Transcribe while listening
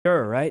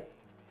right?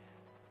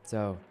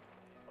 So,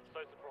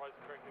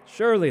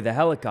 surely the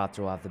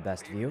helicopter will have the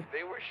best view.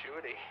 They were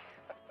shooting.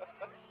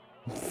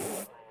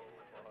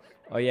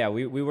 Oh yeah,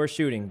 we were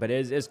shooting, but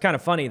it's kind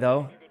of funny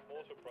though.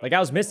 Like I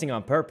was missing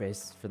on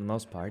purpose for the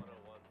most part.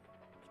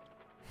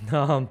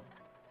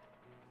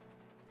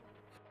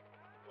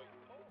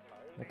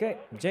 Okay,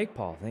 Jake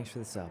Paul, thanks for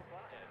the sub.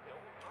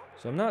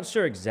 So I'm not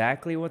sure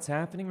exactly what's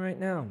happening right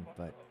now,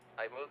 but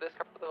I moved this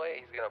car out of the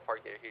way. He's gonna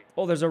park it here.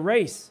 oh, there's a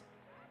race.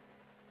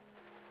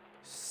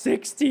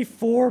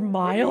 64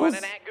 miles?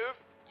 Yeah,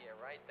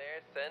 right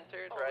there,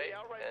 centered, right?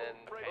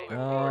 And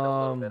a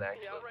little bit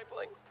actually,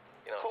 like,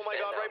 you know, oh my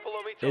God, right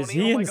below me, Tony. Is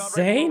he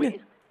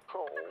insane?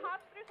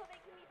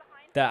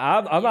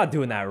 I'm not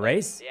doing that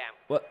race. Yeah.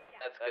 What?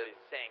 That's good.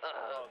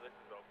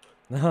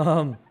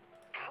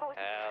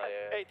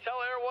 Hey,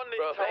 tell everyone to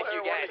Bro, thank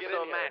you guys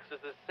so much.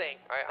 This is sick.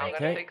 Alright, I'm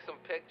gonna take some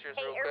pictures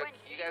real quick.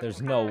 You guys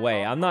There's no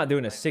way. I'm not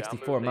doing a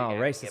 64-mile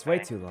race. It's way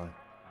too long.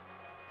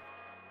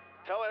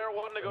 Tell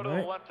everyone to go to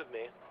the left of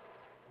me.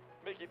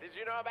 Mickey, did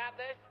you know about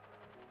this?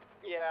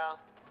 Yeah.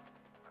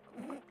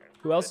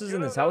 Who else is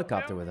in this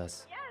helicopter with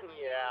us? Yeah.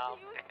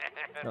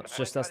 No, it's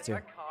just us two. Oh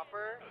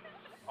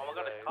my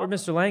God, Where'd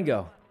Mr. Lang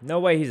go? No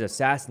way he's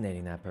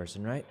assassinating that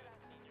person, right?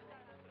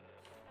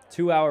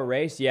 2-hour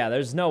race? Yeah,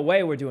 there's no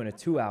way we're doing a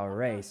 2-hour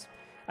race.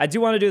 I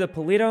do want to do the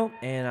Polito,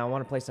 and I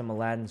want to play some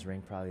Aladdin's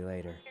Ring probably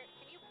later. Can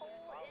you pull in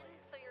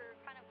so you're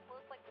kind of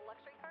close like the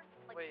luxury car?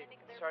 Like wait,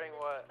 starting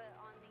what?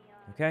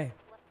 Okay.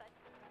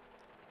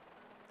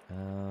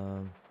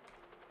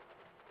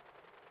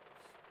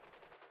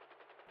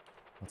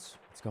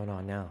 What's going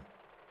on now?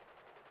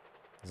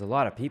 There's a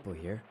lot of people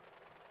here.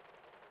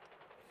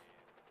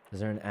 Is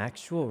there an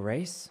actual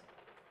race?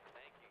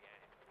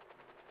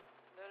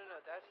 No,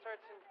 that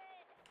starts in...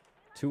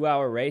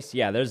 2-hour race?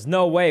 Yeah, there's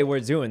no way we're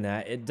doing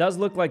that. It does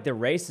look like the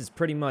race is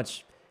pretty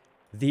much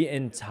the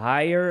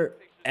entire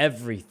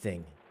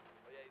everything.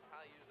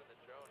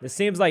 This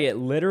seems like it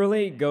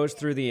literally goes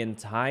through the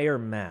entire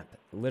map.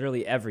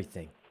 Literally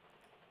everything.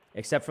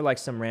 Except for like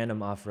some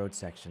random off-road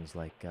sections.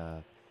 Like,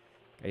 I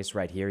guess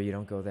right here you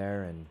don't go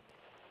there. And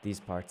these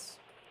parts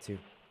too.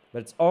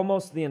 But it's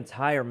almost the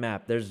entire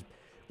map.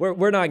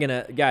 We're not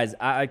gonna... Guys,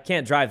 I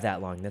can't drive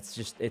that long. That's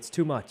just... It's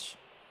too much.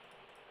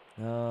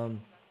 There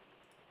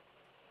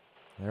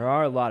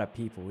are a lot of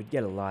people. We'd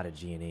get a lot of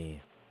G&E.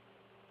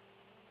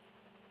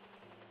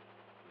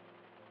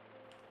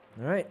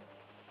 Alright.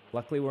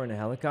 Luckily, we're in a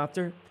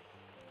helicopter.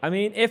 I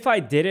mean, if I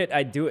did it,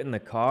 I'd do it in the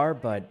car,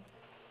 but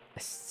a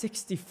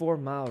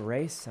 64-mile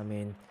race, I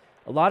mean,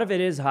 a lot of it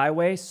is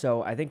highway,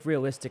 so I think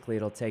realistically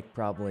it'll take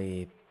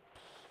probably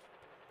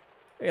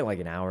maybe like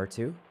an hour or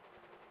two.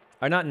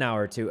 Or not an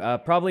hour or two.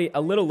 Probably a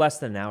little less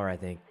than an hour, I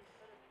think.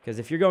 Because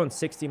if you're going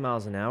 60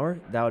 miles an hour,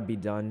 that would be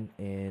done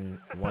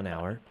in 1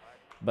 hour.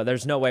 But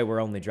there's no way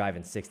we're only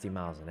driving 60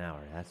 miles an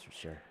hour, that's for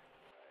sure.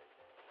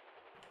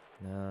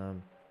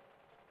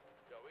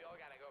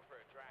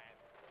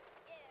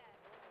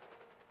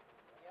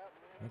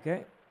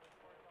 Okay.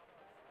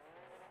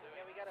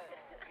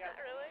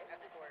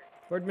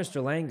 Where'd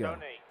Mr. Lang go?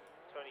 Tony,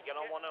 get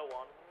on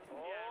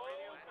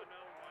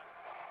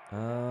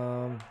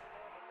 101.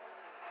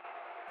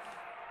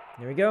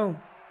 There we go.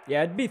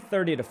 Yeah, it'd be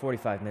 30 to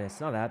 45 minutes.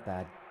 Not that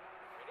bad.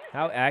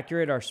 How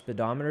accurate are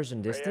speedometers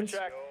in distance?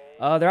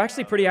 They're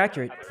actually pretty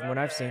accurate from what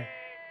I've seen.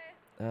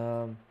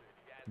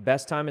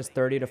 Best time is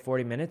 30 to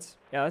 40 minutes.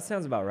 Yeah, that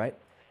sounds about right.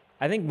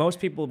 I think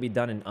most people will be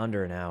done in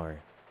under an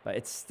hour. But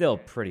it's still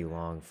pretty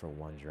long for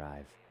one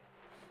drive.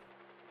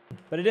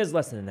 But it is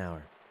less than an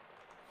hour.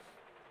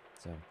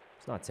 So,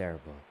 it's not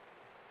terrible.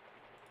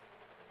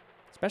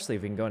 Especially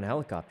if we can go in a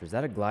helicopter. Is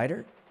that a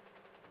glider?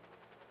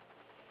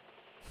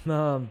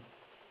 Okay,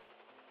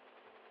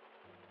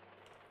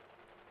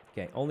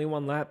 only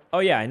 1 lap. Oh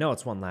yeah, I know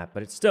it's 1 lap,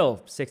 but it's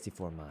still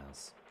 64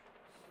 miles.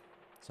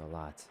 It's a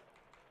lot.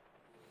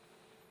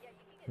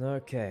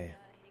 Okay.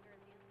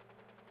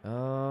 What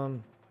are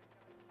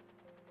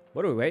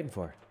we waiting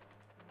for?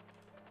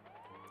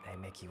 Hey,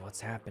 Mickey, what's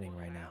happening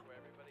right now?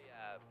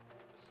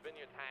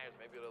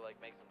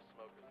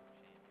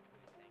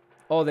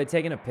 Oh, they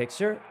taking a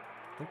picture?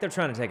 I think they're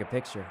trying to take a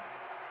picture.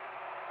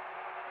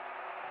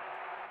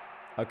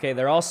 Okay,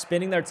 they're all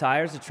spinning their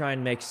tires to try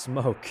and make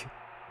smoke.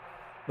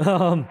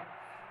 I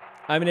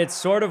mean, it's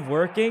sort of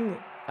working.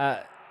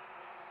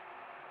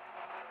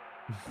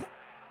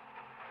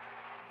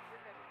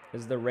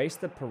 Is the race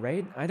the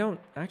parade? I don't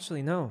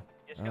actually know.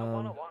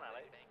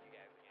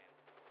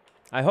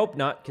 I hope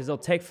not, because it'll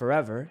take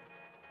forever.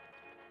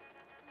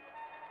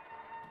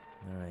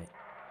 Alright.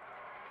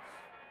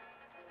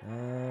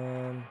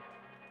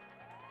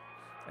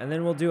 And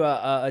then we'll do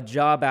a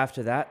job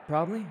after that,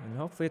 probably. And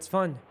hopefully it's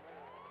fun.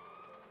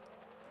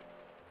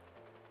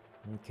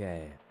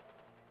 Okay.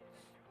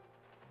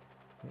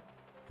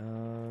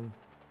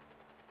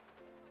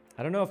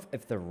 I don't know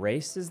if the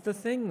race is the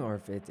thing, or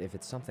if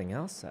it's something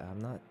else. I'm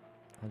not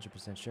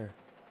 100% sure.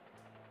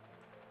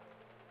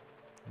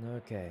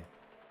 Okay.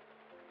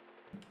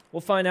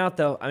 We'll find out,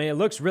 though. I mean, it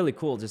looks really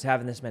cool just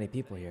having this many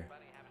people here.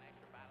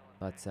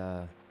 But,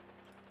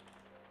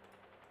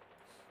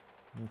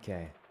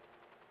 Okay.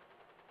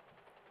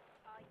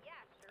 Yeah,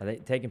 Are they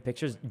taking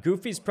pictures?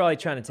 Goofy's probably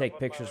trying to take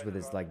pictures with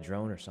his like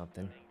drone or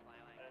something.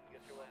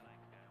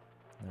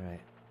 All right.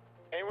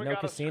 Anyone No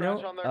got a casino?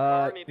 scratch on their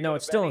car, need to No, go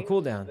it's to still on Benny's,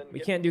 cooldown. then We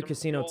get can't do some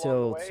casino fuel on the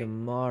till way,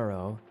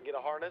 tomorrow. Get a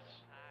harness,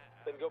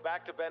 then go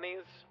back to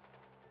Benny's,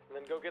 and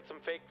then go get some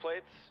fake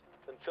plates,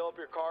 then fill up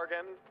your car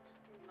again,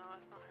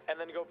 and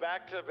then go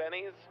back to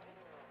Benny's.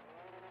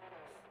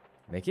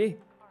 Mickey?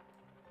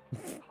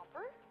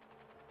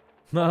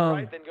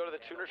 Right, then go to the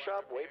tuner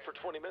shop, wait for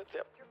 20 minutes.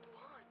 Yep.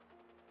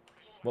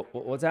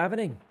 What's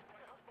happening?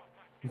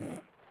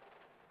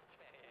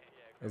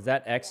 Is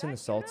that X in the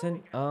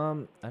Sultan?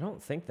 I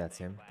don't think that's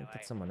him. I think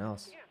that's someone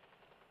else.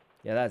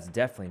 Yeah, that's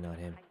definitely not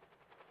him.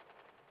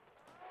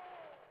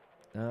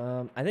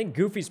 I think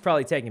Goofy's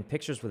probably taking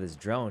pictures with his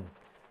drone.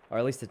 Or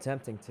at least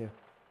attempting to.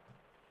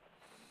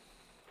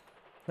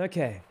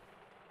 Okay.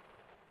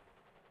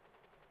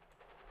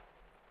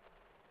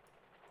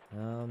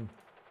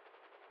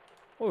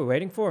 What are we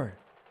waiting for?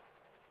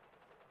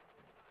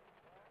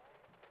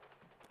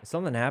 Is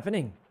something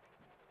happening?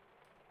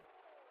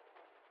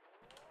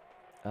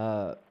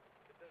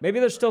 Maybe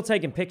they're still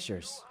taking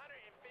pictures.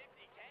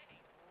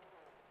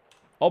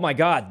 Oh my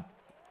god.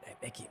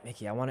 Hey,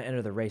 Mickey, I want to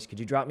enter the race. Could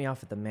you drop me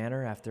off at the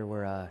manor after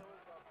we're,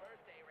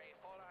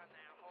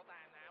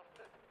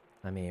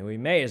 I mean, we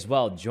may as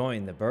well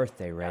join the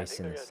birthday race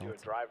in the Sultan. Do a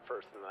drive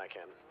first, and then I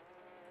can.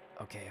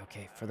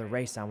 Okay. For the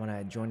race, I want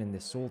to join in the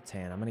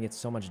Sultan. I'm going to get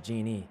so much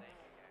G&E.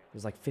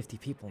 There's like 50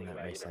 people in that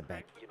race, I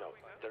bet. You know,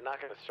 they're not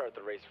going to start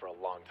the race for a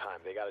long time.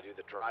 They got to do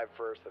the drive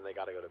first, then they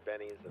got to go to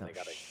Benny's, then they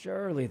got to...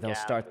 Surely they'll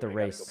start the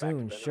race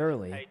soon,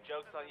 surely. Hey,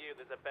 joke's on you.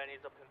 There's a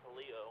Benny's up in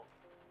Toledo.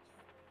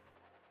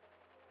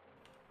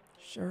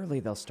 Surely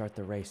they'll start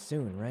the race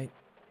soon, right?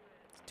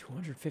 It's a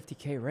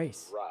 250K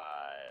race.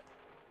 Right.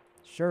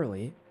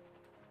 Surely.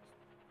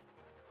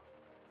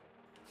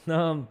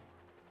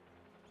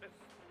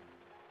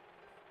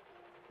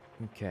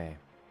 Okay.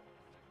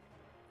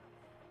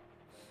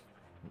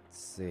 Let's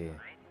see.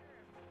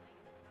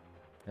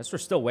 Guess we're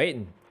still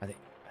waiting. Are they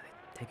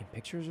taking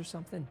pictures or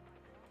something?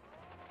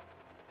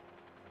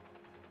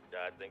 Yeah,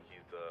 I think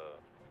he's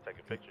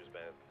taking pictures,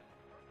 man.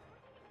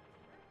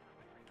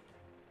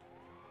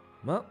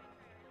 Well,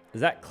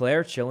 is that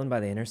Claire chilling by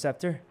the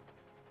interceptor?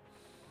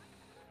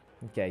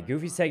 Okay,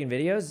 Goofy's taking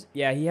videos.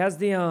 Yeah, he has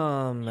the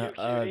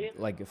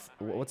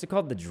what's it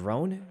called? The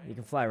drone. You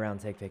can fly around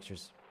and take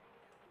pictures.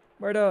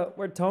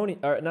 Where'd Tony,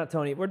 or not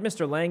Tony, where'd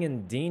Mr. Lang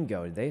and Dean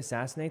go? Did they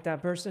assassinate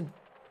that person?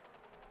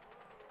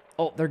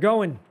 Oh, they're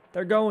going.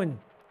 They're going.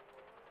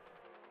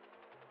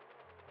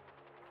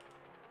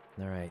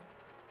 All right.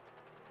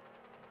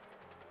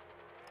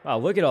 Wow,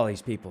 look at all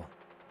these people.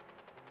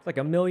 It's like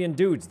a million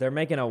dudes. They're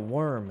making a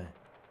worm.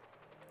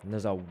 And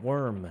there's a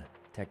worm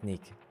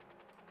technique.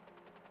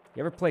 You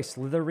ever play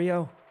Slither,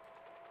 Rio?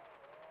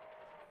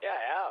 Yeah, I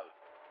have.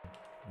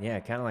 Yeah,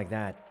 kind of like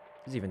that.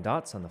 There's even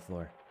dots on the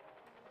floor.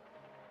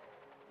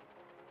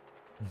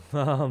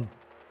 I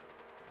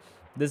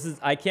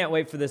can't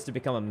wait for this to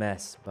become a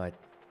mess, but...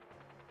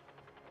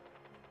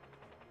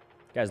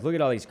 Guys, look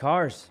at all these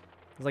cars.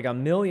 There's like a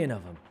million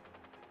of them.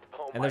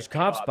 Oh And there's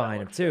cops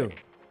behind them, too.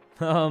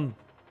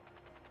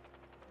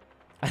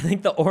 I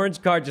think the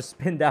orange car just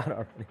spinned out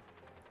already.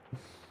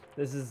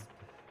 This is,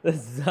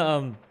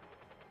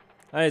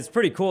 it's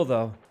pretty cool,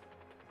 though.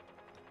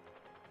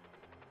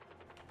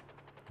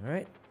 All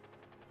right.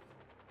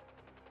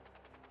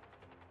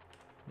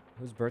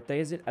 Whose birthday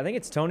is it? I think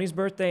it's Tony's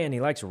birthday, and he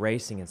likes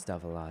racing and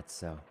stuff a lot,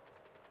 so.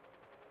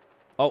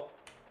 Oh,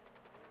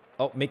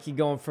 Mickey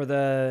going for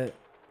the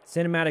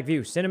cinematic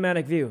view.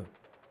 Cinematic view.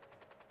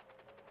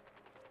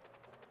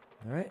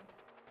 All right.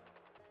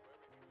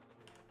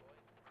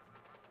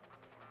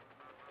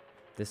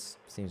 This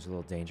seems a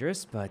little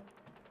dangerous, but...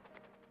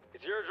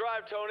 It's your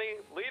drive, Tony.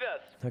 Lead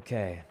us.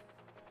 Okay.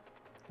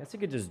 Guess I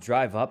could just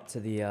drive up to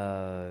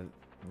the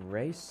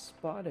race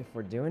spot if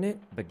we're doing it.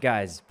 But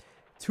guys,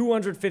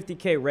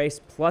 250K race,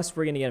 plus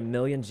we're going to get 1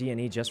 million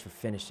G&E just for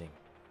finishing.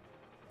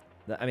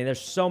 I mean,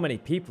 there's so many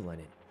people in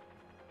it.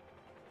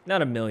 Not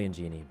 1 million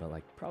G&E, but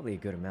like probably a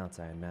good amount,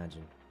 I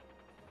imagine.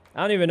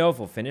 I don't even know if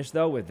we'll finish,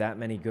 though, with that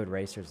many good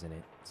racers in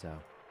it, so...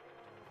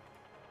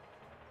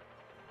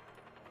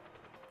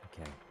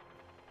 Okay.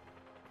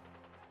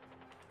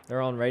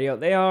 They're on radio.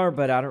 They are,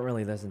 but I don't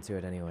really listen to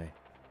it anyway.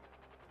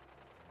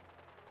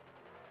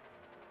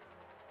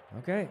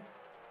 Okay.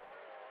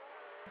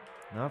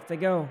 Now off they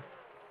go.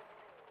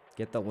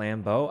 Get the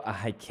Lambo.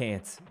 I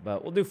can't,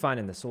 but we'll do fine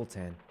in the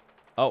Sultan.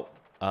 Oh,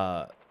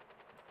 Yeah,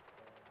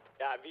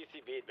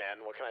 VC beat,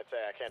 man. What can I say?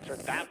 I can't turn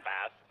that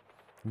fast.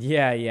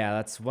 Yeah,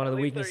 that's one of At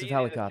the least weaknesses of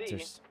they're easy to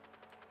helicopters.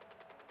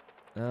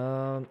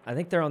 I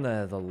think they're on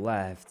the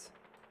left.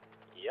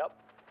 Yep.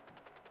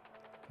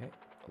 Okay.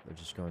 Oh, they're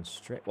just going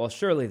straight. Well,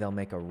 surely they'll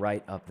make a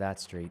right up that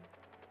street.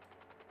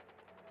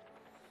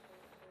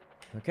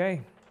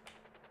 Okay.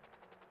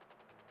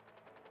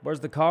 Where's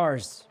the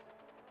cars?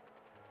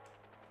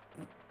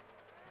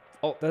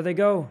 Oh, there they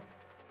go.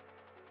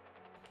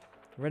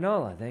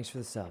 Renala, thanks for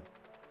the sub.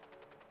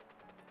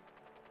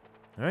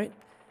 All right.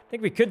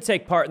 think we could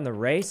take part in the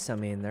race. I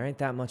mean, there ain't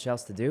that much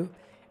else to do.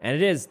 And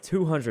it is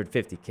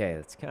 250K.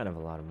 That's kind of a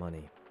lot of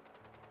money.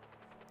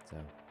 So,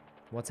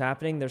 what's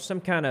happening? There's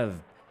some kind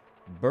of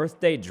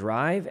birthday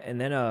drive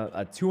and then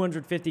a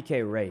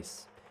 250K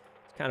race.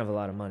 It's kind of a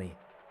lot of money.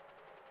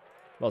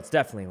 Well, it's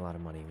definitely a lot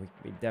of money.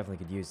 We definitely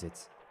could use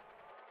it.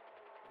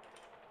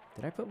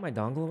 Did I put my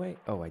dongle away?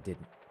 Oh, I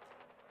didn't.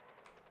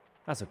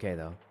 That's okay,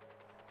 though.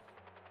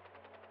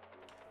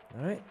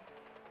 All right.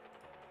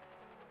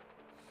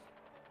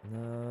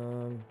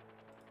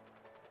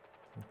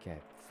 Okay.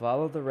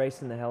 Follow the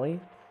race in the heli.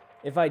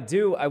 If I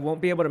do, I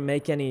won't be able to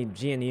make any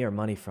G&E or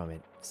money from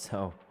it.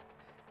 So,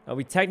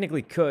 we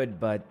technically could,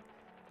 but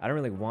I don't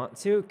really want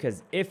to,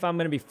 because if I'm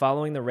going to be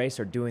following the race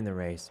or doing the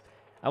race,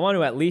 I want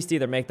to at least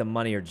either make the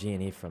money or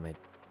G&E from it.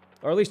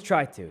 Or at least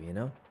try to, you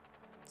know?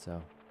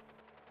 So.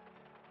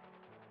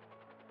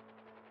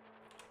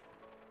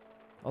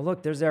 Oh,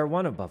 look, there's Air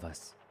 1 above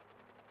us.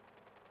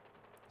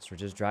 So we're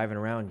just driving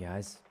around,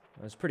 guys.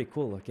 That was pretty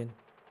cool looking.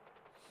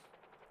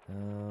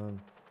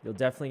 You'll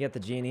definitely get the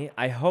G&E.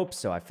 I hope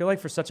so. I feel like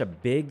for such a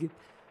big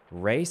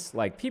race,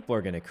 like, people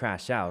are going to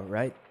crash out,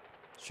 right?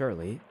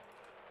 Surely.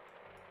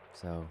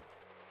 So.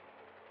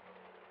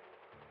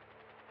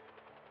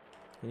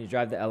 Can you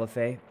drive the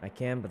LFA? I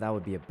can, but that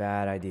would be a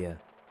bad idea.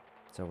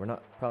 So we're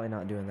probably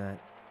not doing that.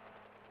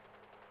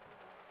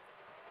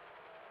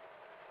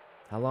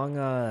 How long,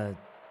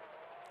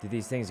 do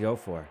these things go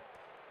for?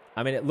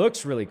 I mean, it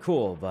looks really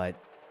cool, but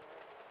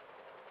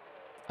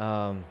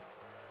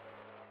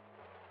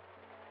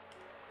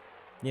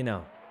you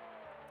know,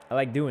 I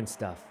like doing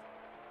stuff.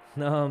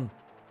 Right,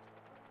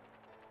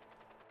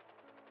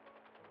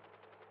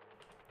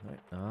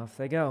 off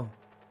they go.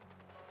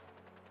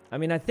 I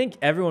mean, I think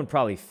everyone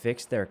probably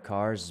fixed their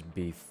cars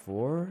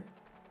before.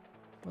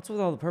 What's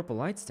with all the purple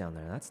lights down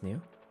there? That's new.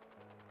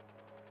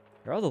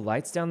 Are all the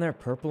lights down there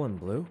purple and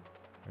blue?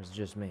 Or is it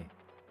just me?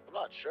 I'm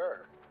not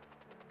sure.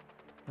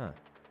 Huh.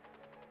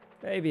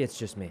 Maybe it's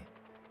just me.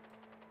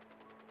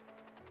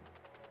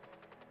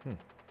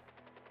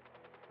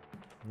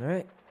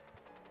 Alright.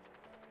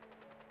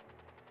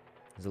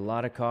 There's a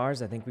lot of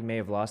cars. I think we may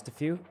have lost a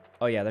few.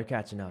 Oh yeah, they're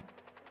catching up.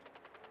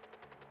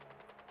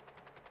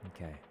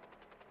 Okay.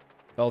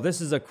 Oh,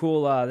 this is a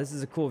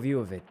cool view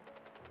of it.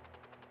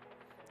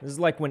 This is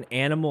like when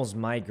animals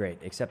migrate,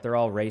 except they're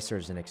all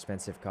racers and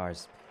expensive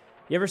cars.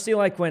 You ever see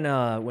like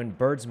when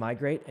birds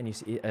migrate and you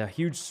see a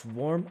huge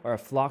swarm or a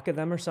flock of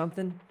them or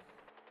something?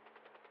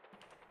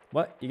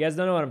 What? You guys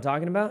don't know what I'm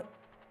talking about?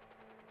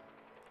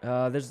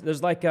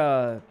 There's like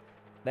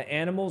the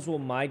animals will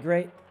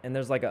migrate and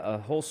there's like a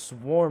whole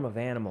swarm of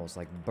animals,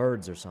 like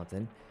birds or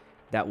something,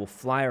 that will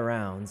fly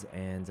around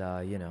and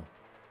you know,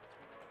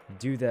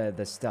 do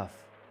the stuff.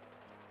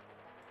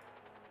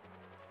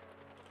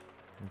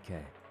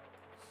 Okay.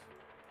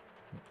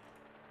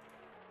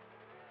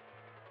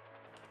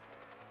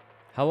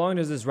 How long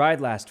does this ride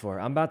last for?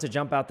 I'm about to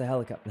jump out the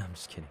helicopter. No, I'm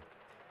just kidding.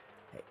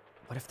 Hey,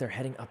 what if they're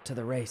heading up to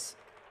the race?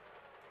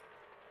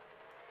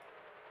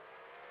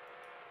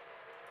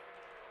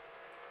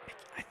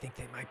 Mickey, I think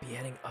they might be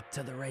heading up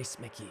to the race,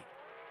 Mickey.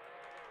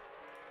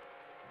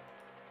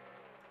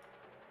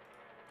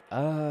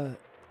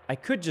 I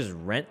could just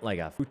rent like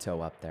a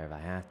Futo up there if I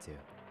have to.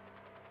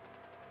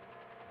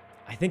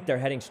 I think they're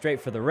heading straight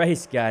for the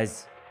race,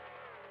 guys.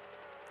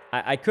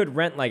 I could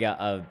rent like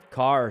a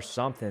car or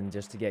something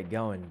just to get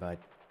going, but...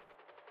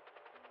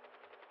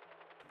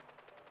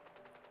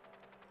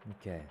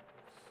 Okay.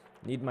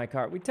 Need my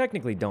car. We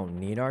technically don't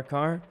need our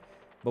car,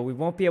 but we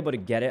won't be able to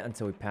get it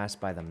until we pass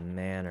by the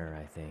manor,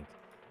 I think.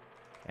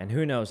 And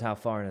who knows how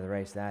far into the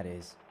race that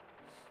is.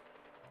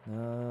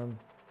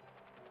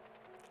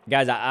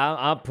 Guys,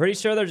 I'm pretty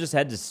sure they're just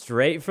headed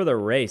straight for the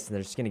race, and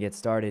they're just going to get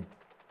started.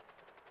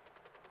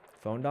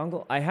 Phone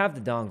dongle? I have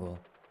the dongle.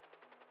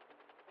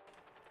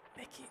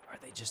 Mickey, are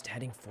they just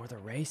heading for the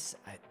race?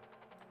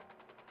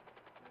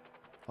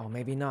 Oh,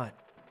 maybe not.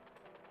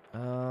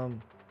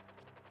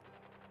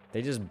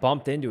 They just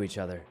bumped into each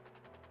other.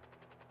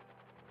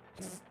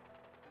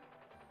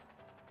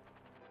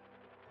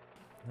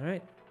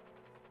 Alright.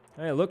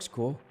 Alright, looks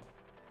cool.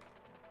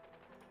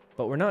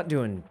 But we're not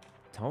doing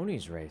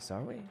Tony's race,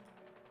 are we?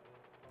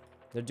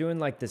 They're doing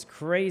like this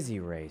crazy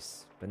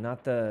race, but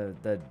not the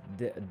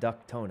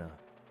Ducktona.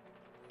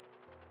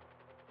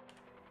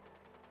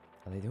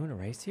 Are they doing a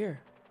race here?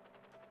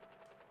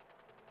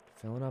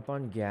 Filling up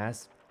on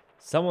gas.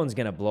 Someone's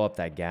gonna blow up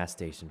that gas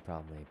station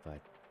probably, but...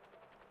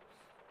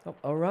 Oh,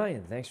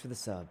 Orion, thanks for the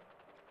sub.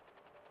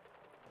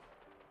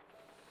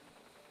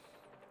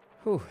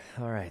 Whew,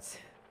 alright.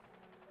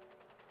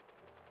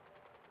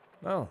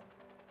 Well.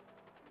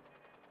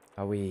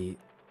 Are we...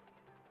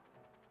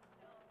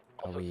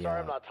 Sorry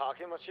I'm not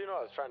talking much, you know,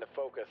 I was trying to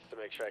focus to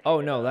make sure I can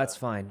Oh, no, that's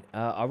fine.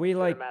 Are we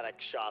like... cinematic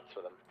shots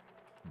for them.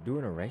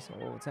 Doing a race?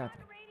 Oh, what's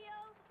happening?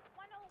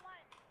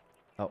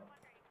 Oh.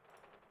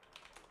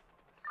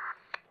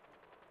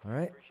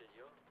 Alright.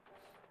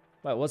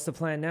 Well, what's the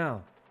plan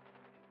now?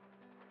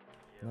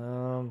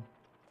 Are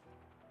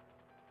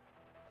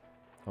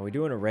we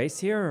doing a race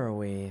here, or are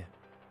we...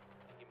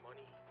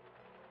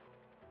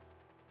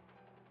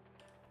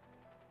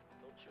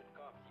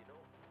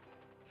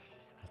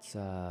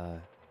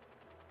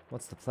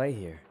 What's the play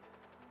here?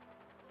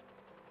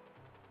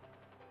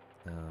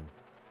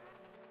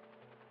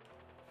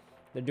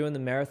 They're doing the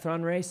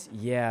marathon race?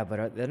 Yeah,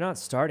 but they're not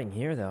starting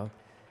here, though.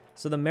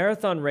 So the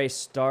marathon race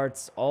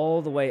starts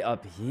all the way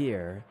up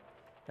here.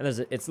 And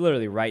it's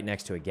literally right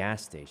next to a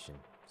gas station.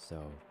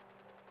 So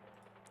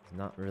it's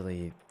not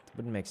really... It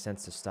wouldn't make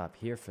sense to stop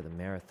here for the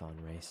marathon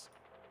race.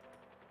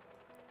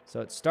 So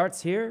it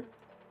starts here.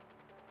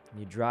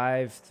 You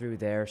drive through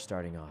there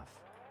starting off.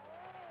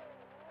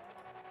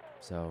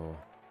 So...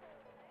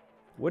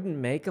 Wouldn't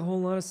make a whole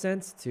lot of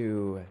sense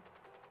to...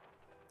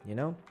 You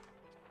know?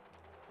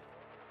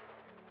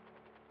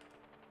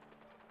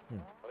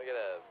 Want to get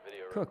a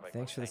video real Cook, quick,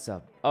 thanks for the thing.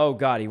 sub. Oh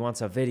god, he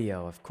wants a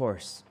video, of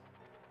course.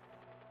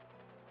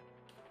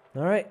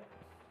 Alright.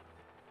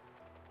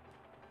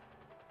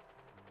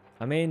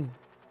 I mean,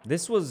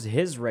 this was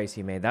his race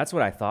he made. That's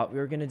what I thought we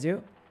were gonna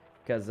do.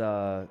 Because,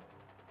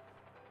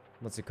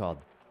 what's it called?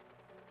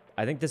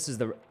 I think this is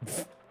the...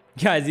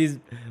 Guys, he's...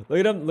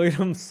 Look at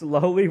him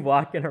slowly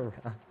walking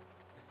around.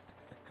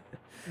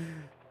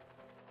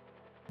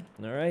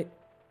 Alright.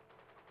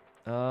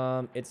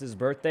 It's his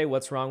birthday.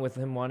 What's wrong with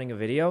him wanting a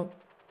video?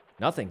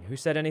 Nothing. Who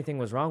said anything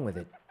was wrong with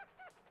it?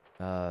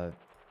 I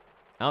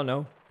don't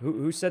know.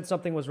 Who said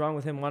something was wrong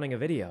with him wanting a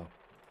video?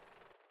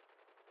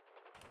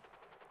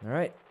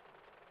 Alright.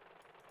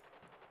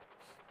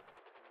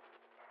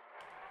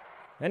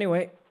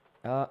 Anyway,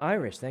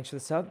 Irish, thanks for the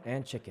sub,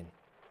 and chicken.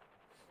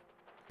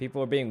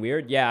 People are being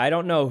weird. Yeah, I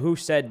don't know who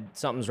said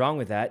something's wrong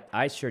with that.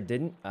 I sure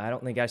didn't. I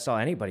don't think I saw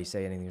anybody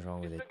say anything's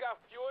wrong with it.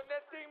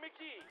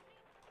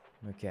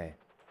 Okay.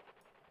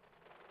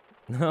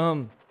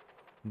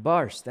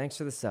 Bars, thanks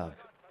for the sub.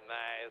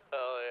 Nice, hell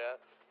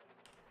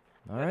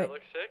yeah. All right. That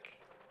looks sick.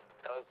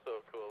 That was so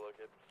cool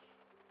looking.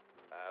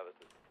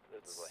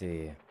 This is Let's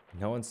see.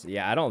 No one's...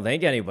 Yeah, I don't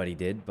think anybody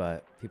did,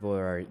 but people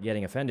are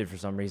getting offended for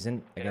some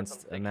reason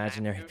against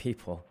imaginary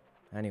people.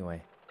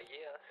 Anyway.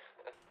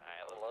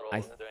 Yeah.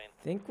 I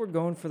think we're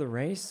going for the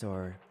race,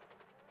 or...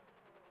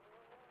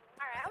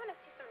 Alright, I want to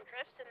see some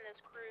drifts in this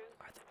cruise.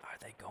 Are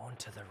they going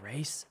to the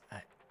race?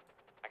 I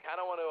kind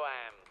of want to,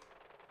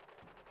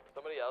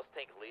 somebody else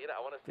take lead.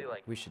 I want to see,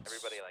 like, we should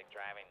everybody, like,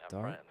 driving up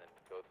start front and then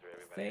go through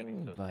everybody.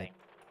 thing, So but... sick.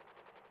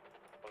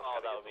 Oh,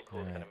 that would be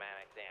cool. Alright.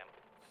 Cinematic, damn.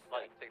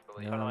 Like, take the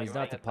lead. No, Like, he's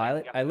not the like,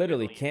 pilot. I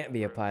literally can't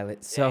be a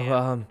pilot, so,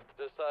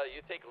 Just,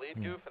 you take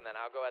lead, Goof, and then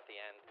I'll go at the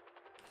end.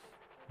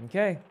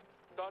 Okay.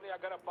 Tony, I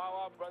got a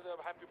bow out, brother.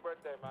 Happy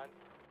birthday, man.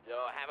 Yo,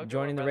 have a good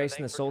Joining one, the brother. race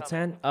in the Thanks for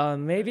Sultan.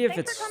 coming. Maybe if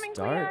it Thanks for coming,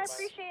 Clea, I starts.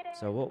 appreciate it.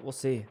 So we'll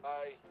see.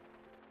 Bye.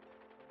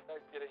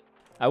 Thanks, Giddy.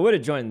 I would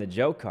have joined the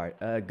go-kart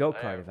Alright,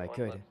 if I everyone,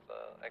 could. Let's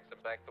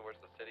exit back towards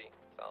the city,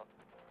 south.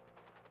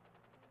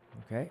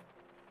 Okay.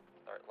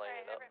 Start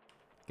lining up.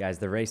 Guys,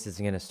 the race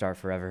isn't going to start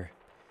forever.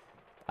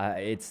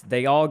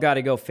 They all got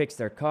to go fix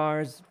their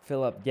cars,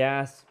 fill up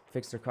gas,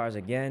 fix their cars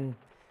again,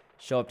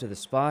 show up to the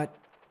spot.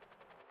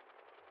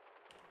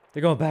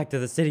 They're going back to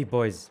the city,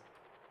 boys.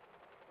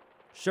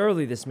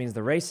 Surely this means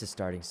the race is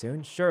starting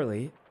soon.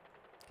 Surely.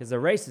 Because the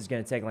race is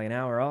going to take like an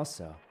hour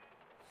also.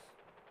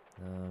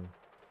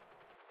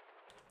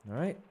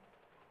 Alright.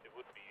 It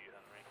would be,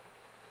 Henry.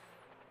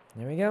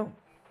 There we go.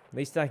 At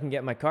least I can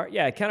get my car.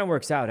 Yeah, it kind of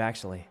works out,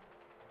 actually.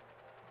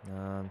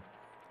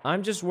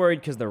 I'm just worried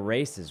because the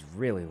race is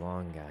really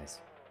long, guys.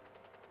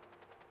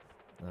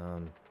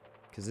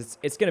 Because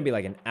it's going to be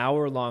like an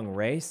hour-long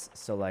race.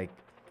 So, like,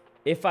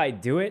 if I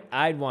do it,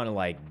 I'd want to,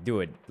 like, do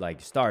it,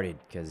 like, started.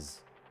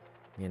 Because,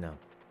 you know.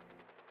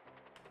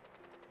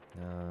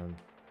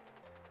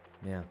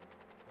 Yeah.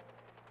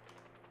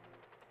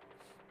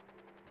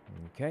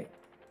 Okay.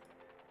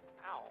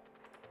 Ow.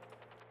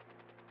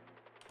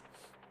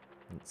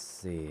 Let's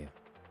see.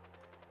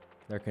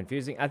 They're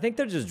confusing. I think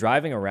they're just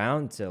driving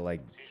around to, like,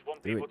 So you just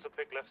want do people it. to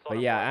pick left side. But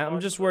and yeah, right I'm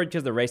side, just so worried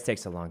because the race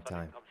takes a long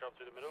Tony time. comes around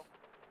through the middle.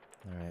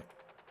 All right.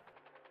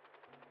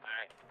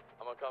 Alright,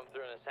 I'm gonna come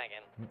through in a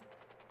second.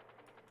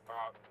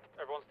 Alright,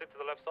 everyone stick to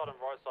the left side and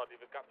right side. Leave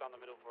a gap down the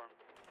middle for him.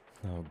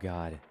 Oh,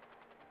 God.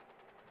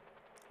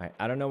 All right.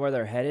 I don't know where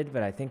they're headed,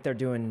 but I think they're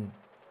doing...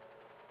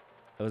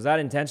 Was that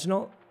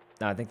intentional?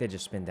 No, I think they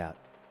just spinned out.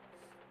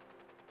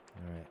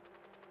 All right.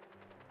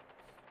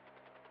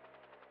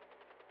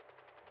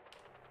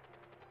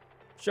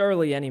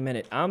 Surely any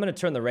minute. I'm going to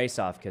turn the race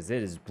off because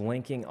it is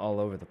blinking all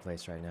over the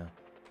place right now.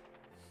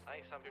 I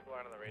think some people are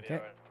on the radio.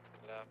 Okay.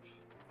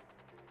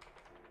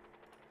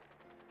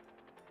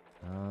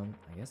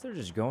 I guess they're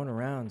just going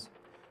around.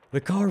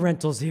 The car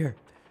rental's here.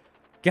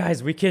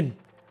 Guys, we can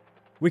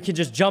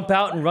just jump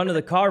out and run to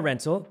the car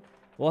rental.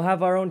 We'll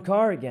have our own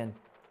car again.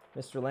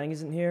 Mr. Lang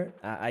isn't here.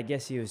 I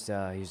guess he was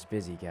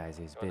busy, guys.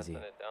 He was busy.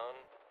 Send it down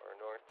or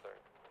north or...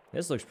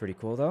 This looks pretty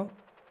cool, though.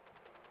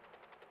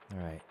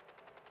 All right.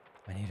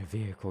 I need a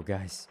vehicle,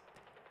 guys.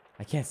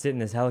 I can't sit in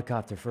this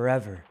helicopter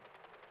forever.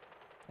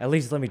 At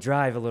least let me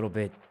drive a little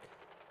bit.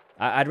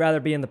 I'd rather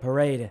be in the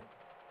parade.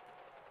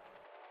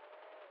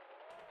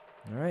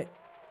 All right.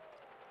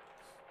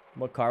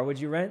 What car would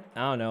you rent?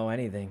 I don't know,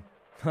 anything.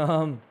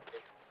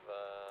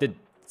 Did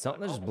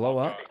something just blow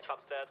up?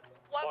 Cop's dead.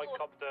 White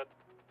cop dead.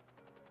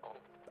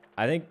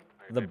 I think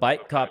the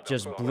bike cop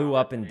just blew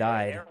up and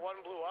died. Air 1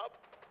 blew up?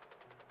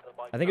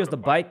 I think it was the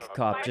bike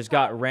cop just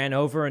got ran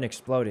over and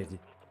exploded.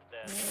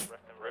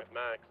 Rip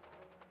Max.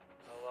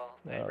 Oh well.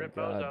 Hey, Oh, Rip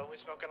God. Bozo, we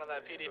smoking on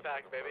that PD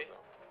pack, baby.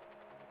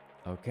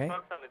 Okay.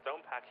 Smoked on its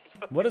own pack.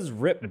 What does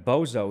Rip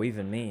Bozo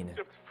even mean?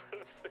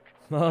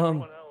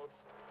 Everyone else.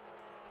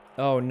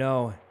 Oh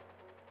no.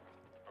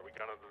 Are we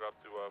gonna do up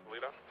to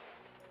Polito?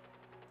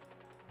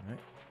 Alright.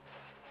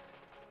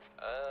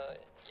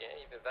 Yeah,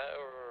 either that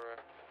or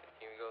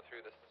can we go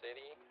through the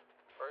city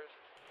first?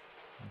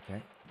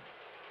 Okay.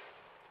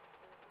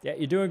 Yeah,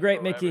 you're doing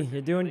great, Mickey.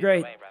 You're doing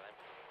great. Let's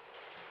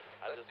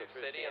do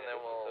city and then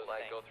we'll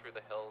like go through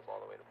the hills all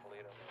the way to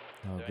Polito.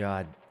 Oh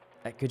God.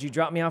 Could you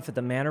drop me off at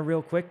the manor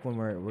real quick when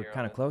we're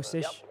kind of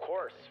close-ish? Yep, of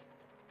course.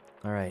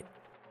 All right.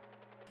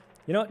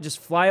 You know what? Just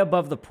fly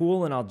above the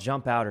pool and I'll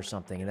jump out or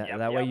something. And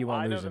that way you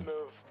won't lose them.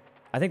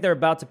 I think they're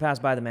about to pass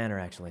by the manor,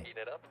 actually. Heat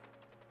it up.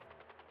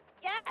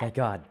 Yeah. Thank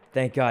God.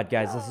 Thank God,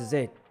 guys. This is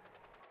it.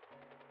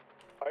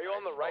 Are you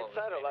on the right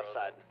side or left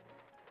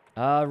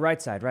side?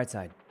 Right side, right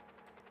side.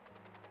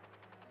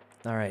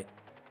 All right.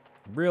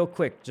 Real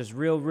quick. Just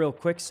real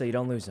quick so you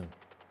don't lose them.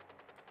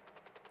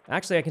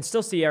 Actually, I can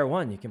still see Air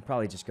 1. You can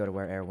probably just go to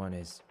where Air 1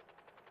 is.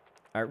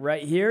 All right,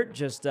 right here.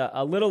 Just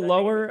a little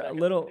lower, a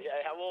little...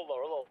 Yeah, a little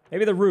lower, a little.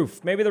 Maybe the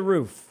roof. Maybe the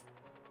roof.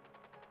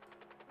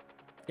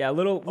 Yeah, a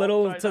little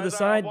to the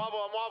side. Wobble.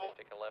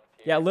 Take a left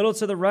here. Yeah, a little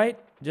to the right.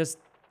 Just...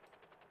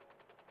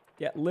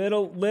 Yeah,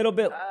 little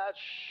bit. That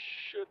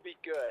should be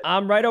good.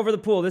 I'm right over the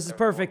pool. This is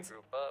perfect.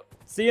 Group up.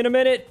 See you in a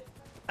minute.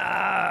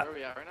 Ah. Where are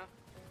we at right now?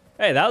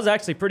 Hey, that was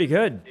actually pretty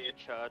good.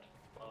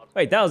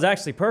 Wait, that was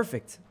actually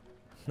perfect.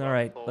 All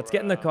right, let's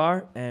get in the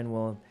car and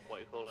we'll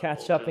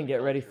catch up and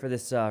get ready for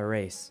this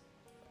race.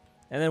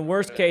 And then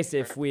worst case,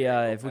 if we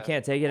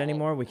can't take it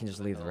anymore, we can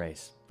just leave the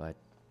race. But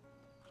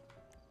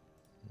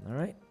all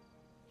right,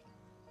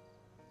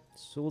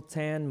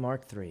 Sultan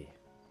Mark III.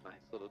 Nice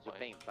little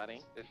paint,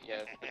 buddy.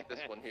 Yeah, this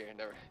one here.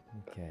 Never.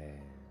 Okay.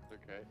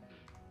 Okay.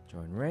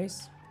 Join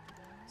race.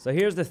 So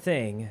here's the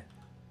thing.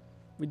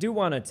 We do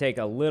want to take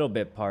a little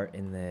bit part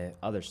in the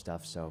other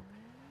stuff, so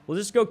we'll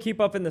just go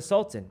keep up in the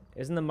Sultan.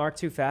 Isn't the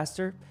Mark II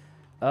faster?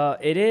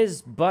 It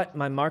is, but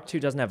my Mark II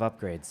doesn't have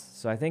upgrades.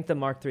 So I think the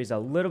Mark III is a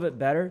little bit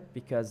better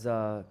because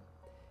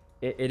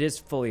it is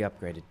fully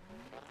upgraded.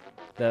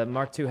 The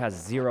Mark II has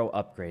 0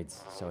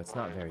 upgrades, so it's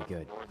not very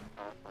good.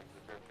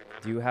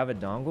 Do you have a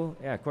dongle?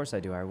 Yeah, of course I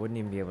do. I wouldn't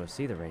even be able to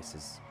see the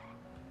races.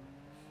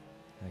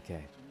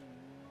 Okay.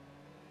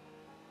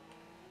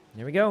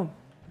 Here we go.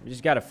 We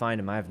just gotta find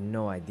them. I have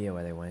no idea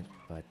where they went,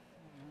 but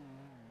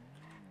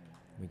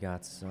we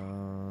got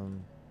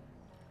some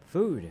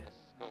food.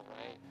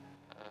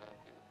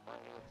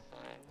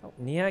 Oh,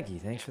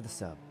 Miyagi, thanks for the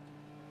sub.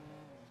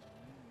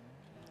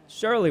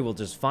 Surely we'll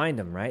just find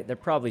them, right? They're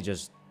probably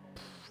just,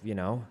 you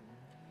know.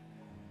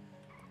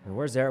 I mean,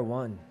 where's Air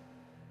 1? I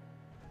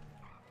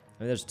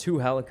mean, there's 2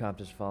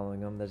 helicopters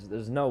following them.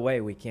 There's no way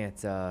we can't,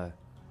 there's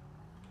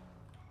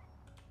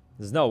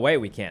no way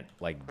we can't,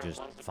 like,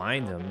 just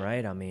find them,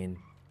 right? I mean,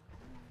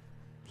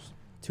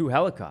 2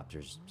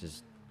 helicopters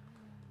just,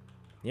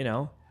 you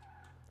know,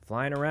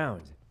 flying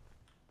around.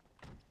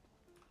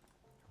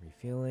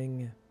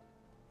 Refueling.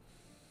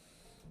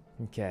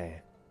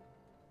 Okay.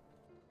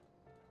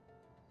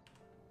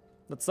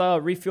 Let's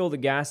refuel the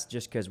gas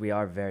just because we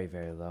are very,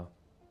 very low.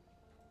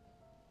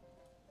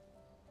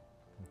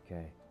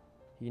 Okay.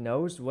 He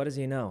knows? What does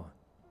he know?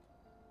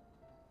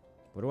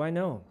 What do I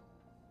know?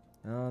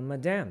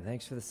 Madame,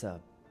 thanks for the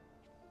sub.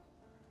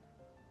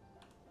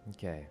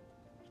 Okay.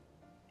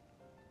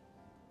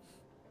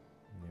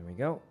 There we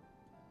go.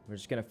 We're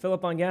just gonna fill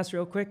up on gas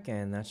real quick,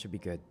 and that should be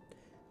good.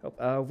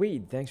 Oh,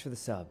 Weed, thanks for the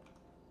sub.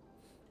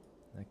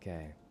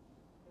 Okay.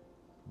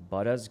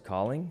 Butta's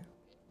calling?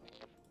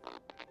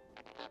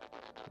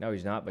 No,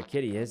 he's not, but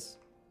Kitty is.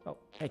 Oh,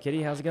 hey,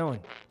 Kitty, how's it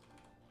going?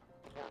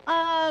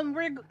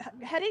 We're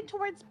heading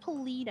towards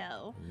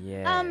Polito.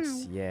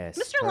 Yes, yes.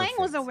 Mr. Lang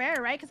was perfect. aware,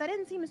 right? Because I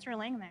didn't see Mr.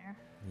 Lang there.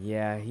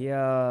 Yeah,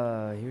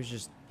 he was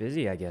just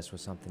busy, I guess,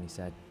 with something he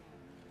said.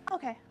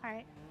 Okay, all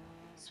right.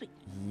 Sweet.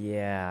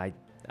 Yeah,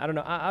 I don't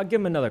know. I'll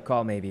give him another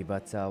call maybe,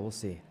 but we'll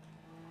see.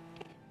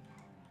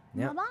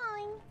 Yeah. Bye-bye.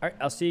 All right,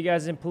 I'll see you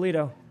guys in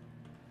Polito. All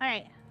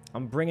right.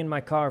 I'm bringing my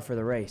car for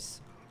the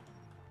race.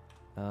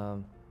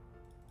 All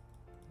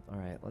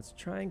right, let's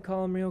try and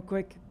call him real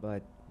quick,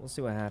 but we'll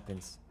see what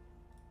happens.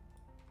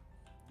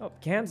 Oh,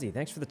 Kamzy,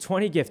 thanks for the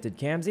 20 gifted,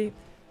 Kamzy.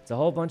 It's a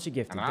whole bunch of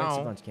gifted. Thanks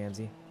a bunch,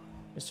 Kamzy.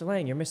 Mr.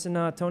 Lang, you're missing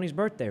Tony's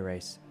birthday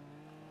race.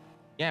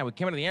 Yeah, we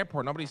came into the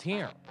airport. Nobody's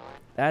here.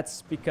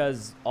 That's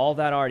because all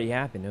that already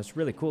happened. It was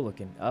really cool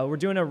looking. We're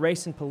doing a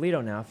race in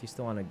Polito now, if you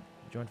still want to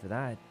join for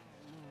that.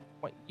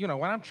 What, you know,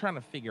 what I'm trying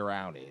to figure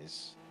out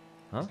is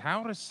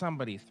how does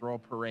somebody throw a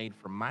parade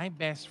for my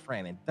best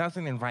friend and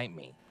doesn't invite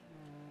me?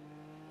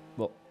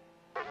 Well,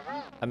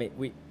 I mean,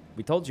 we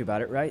told you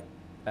about it, right?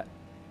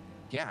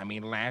 Yeah, I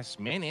mean, last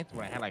minute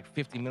when I had like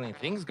 50 million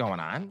things going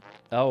on.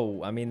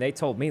 Oh, I mean, they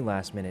told me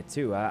last minute,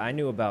 too. I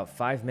knew about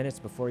 5 minutes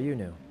before you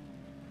knew.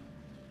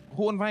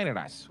 Who invited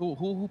us?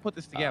 Who put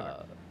this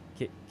together?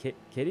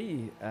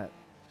 Kitty? Alright,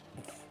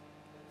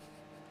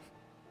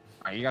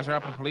 you guys are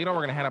up in Polito.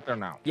 We're gonna head up there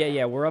now.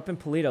 Yeah, we're up in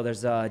Polito.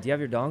 There's, do you have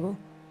your dongle?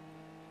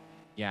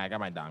 Yeah, I got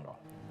my dongle.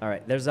 All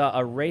right, there's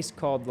a race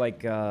called,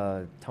 like,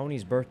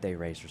 Tony's birthday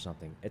race or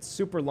something. It's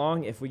super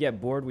long. If we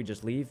get bored, we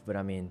just leave. But,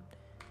 I mean,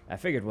 I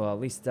figured we'll at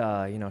least,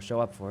 you know,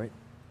 show up for it.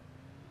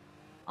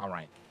 All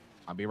right.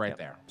 I'll be right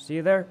there. See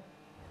you there.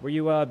 Were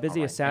you busy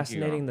right,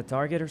 assassinating the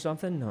target or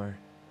something, or?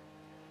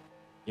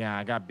 Yeah,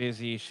 I got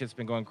busy. Shit's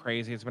been going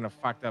crazy. It's been a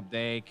fucked up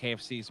day.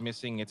 KFC's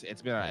missing. It's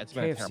been a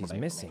terrible day. KFC's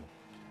missing.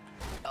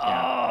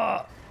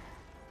 Yeah.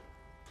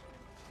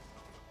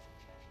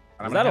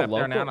 I'm Is gonna that a head up there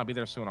local? now, and I'll be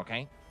there soon.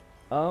 Okay.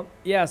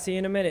 Yeah. See you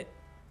in a minute.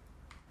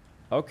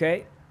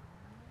 Okay.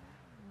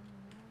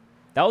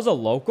 That was a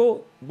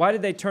local? Why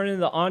did they turn into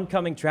the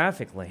oncoming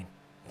traffic lane?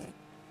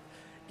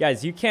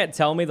 Guys, you can't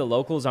tell me the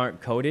locals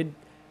aren't coded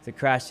to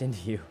crash into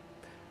you.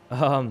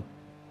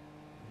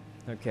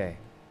 Okay.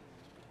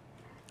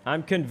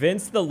 I'm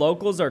convinced the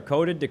locals are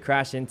coded to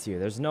crash into you.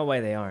 There's no way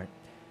they aren't.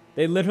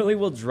 They literally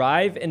will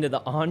drive into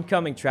the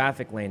oncoming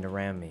traffic lane to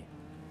ram me.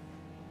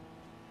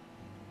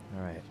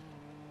 All right.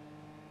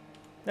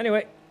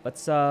 Anyway,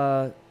 let's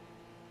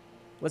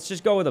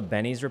just go with a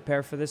Benny's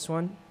repair for this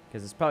one,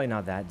 because it's probably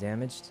not that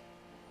damaged.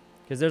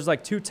 Because there's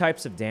like 2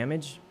 types of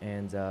damage,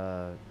 and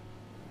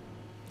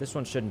this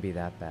one shouldn't be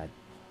that bad.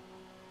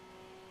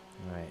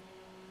 All right.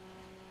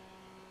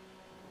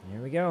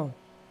 Here we go.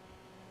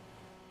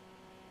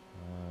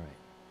 All right.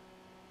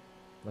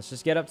 Let's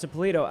just get up to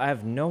Polito. I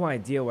have no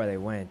idea where they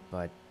went,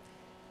 but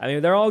I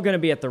mean, they're all going to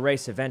be at the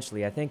race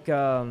eventually. I think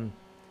to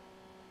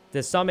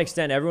some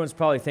extent, everyone's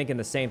probably thinking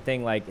the same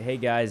thing, like, hey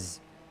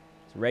guys,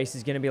 this race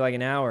is going to be like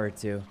an hour or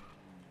 2.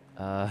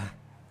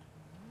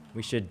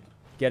 We should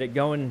get it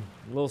going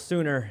a little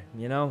sooner,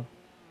 you know?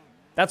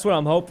 That's what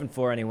I'm hoping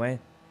for anyway.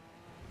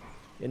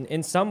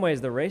 In some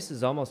ways, the race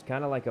is almost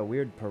kind of like a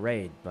weird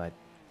parade, but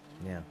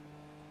yeah.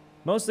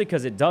 Mostly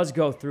because it does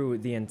go through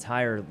the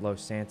entire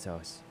Los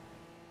Santos.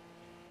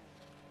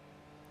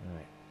 All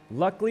right.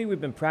 Luckily, we've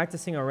been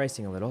practicing our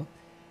racing a little,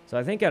 so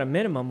I think at a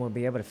minimum we'll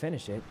be able to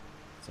finish it.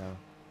 So,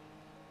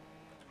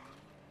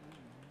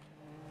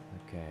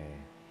 okay,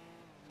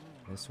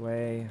 this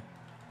way,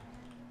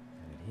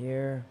 and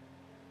here,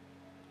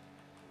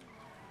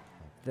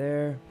 up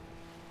there.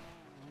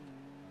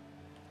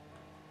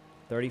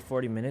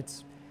 30-40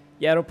 minutes.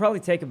 Yeah, it'll probably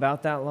take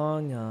about that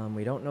long.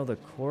 We don't know the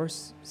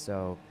course,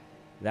 so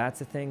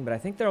that's a thing. But I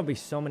think there'll be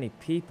so many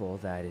people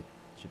that it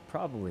should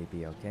probably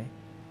be okay.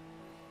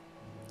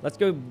 Let's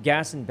go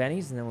gas and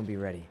Benny's, and then we'll be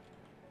ready.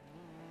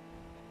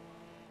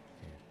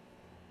 Okay.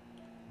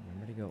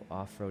 Remember to go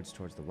off-roads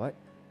towards the what?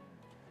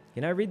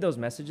 Can I read those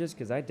messages?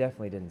 Because I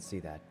definitely didn't see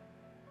that.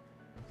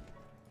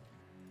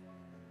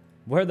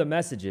 Where are the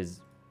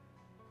messages?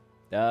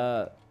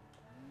 Well,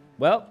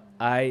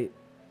 I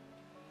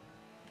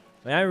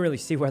don't really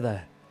see where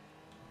the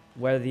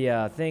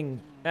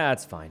thing.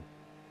 That's fine.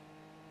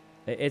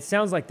 It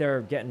sounds like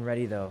they're getting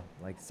ready though.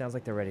 Like it sounds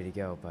like they're ready to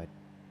go, but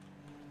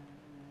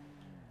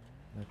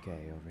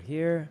okay, over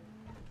here.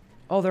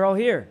 Oh, they're all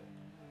here.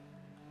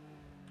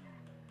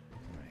 All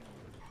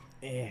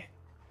right.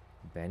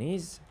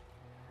 Benny's.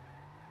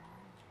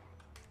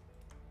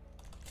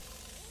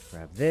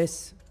 Grab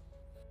this.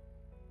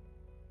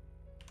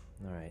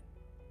 All right.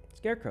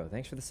 Scarecrow,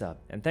 thanks for the sub.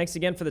 And thanks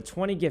again for the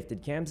 20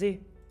 gifted, Camsy.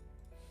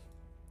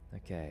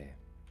 Okay.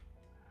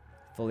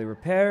 Fully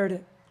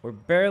repaired. We're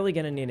barely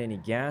going to need any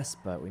gas,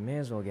 but we may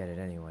as well get it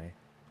anyway.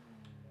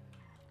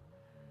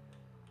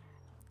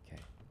 Okay.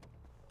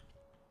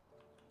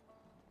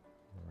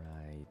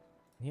 Right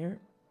here.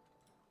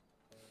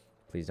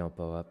 Please don't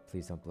blow up.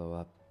 Please don't blow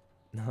up.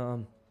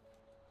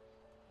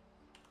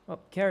 Oh,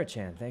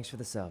 Carrot-chan, thanks for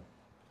the sub.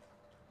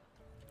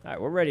 All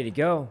right, we're ready to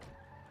go.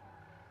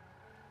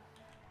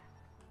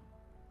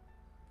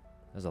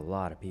 There's a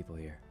lot of people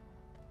here.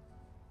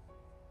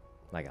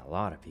 Like a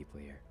lot of people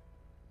here.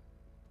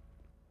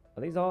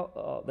 Are these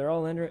all, they're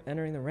all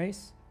entering the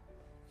race?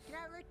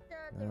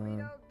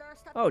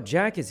 Oh,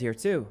 Jack is here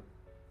too.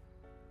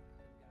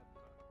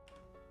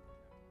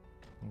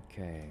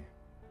 Okay.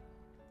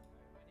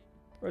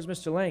 Where's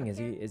Mr. Lang?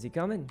 Is he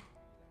coming?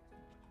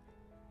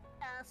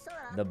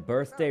 The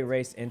birthday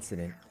race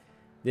incident.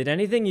 Did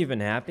anything even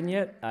happen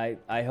yet?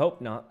 I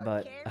hope not,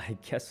 but I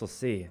guess we'll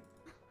see.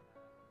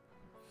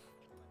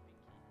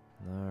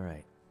 All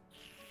right.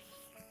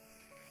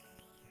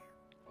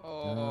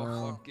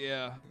 Oh, fuck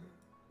yeah.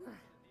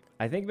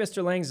 I think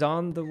Mr. Lang's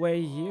on the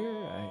way here.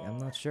 I'm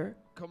not sure.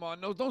 Come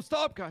on, no, don't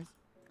stop, guys.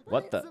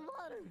 What the?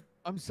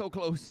 I'm so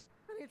close.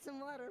 I need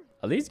some water.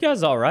 Are these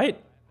guys all right?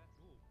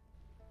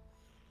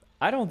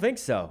 I don't think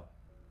so.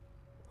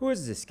 Who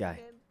is this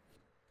guy?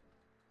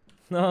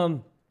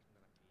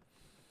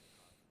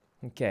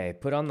 Okay,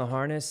 put on the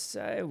harness.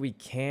 We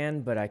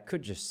can, but I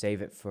could just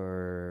save it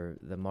for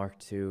the Mark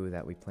II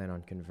that we plan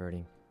on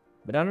converting.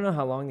 But I don't know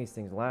how long these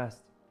things last.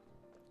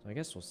 So I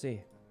guess we'll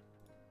see.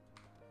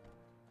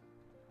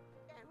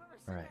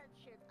 Alright.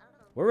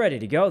 We're ready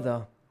to go,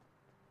 though.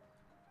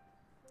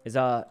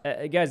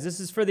 Guys, this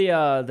is for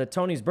the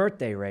Tony's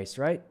birthday race,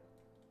 right?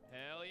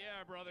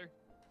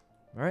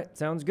 All right,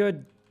 sounds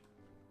good.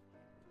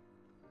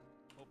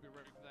 Hope you're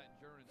ready for that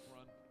endurance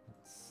run.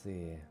 Let's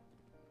see.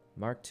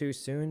 Mark 2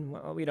 soon?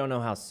 Well, we don't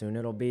know how soon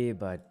it'll be,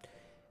 but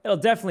it'll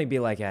definitely be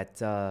like at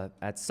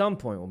some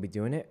point we'll be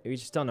doing it. We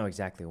just don't know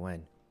exactly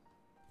when.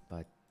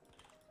 But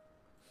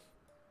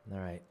all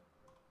right.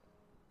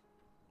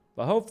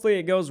 But hopefully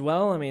it goes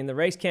well. I mean, the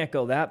race can't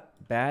go that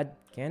bad,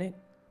 can it?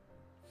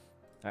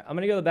 All right, I'm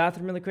gonna go to the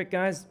bathroom really quick,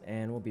 guys,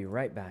 and we'll be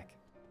right back.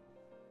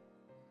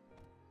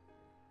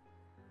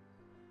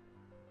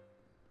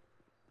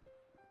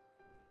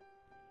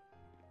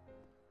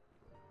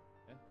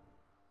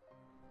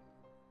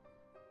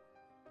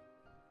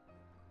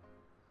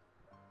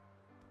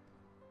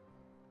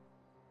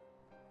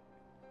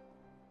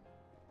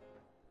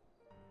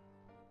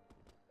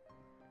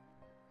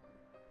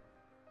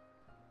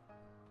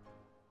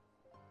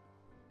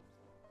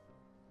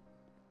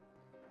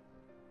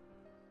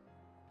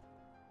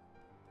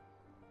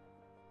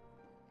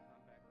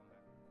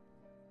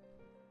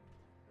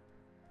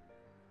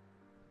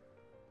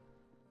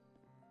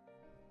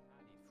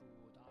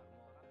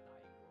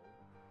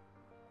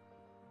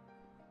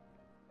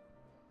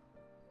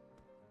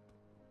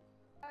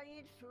 I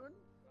eat food.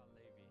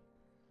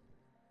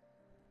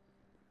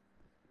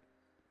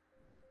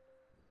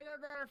 You know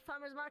the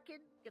farmer's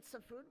market? Get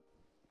some food.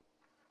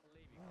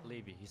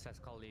 Levy, he says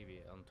call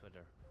Levy on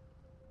Twitter.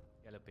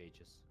 Yellow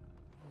pages.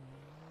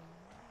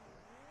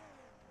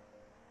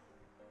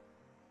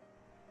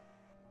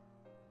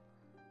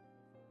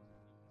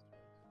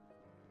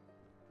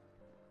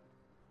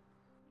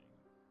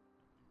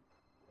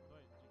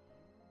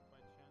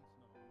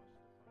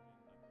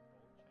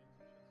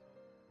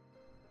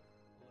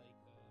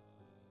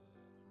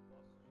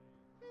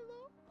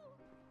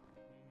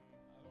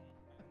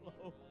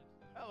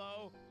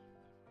 Hello.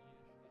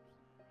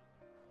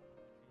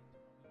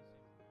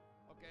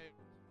 Okay.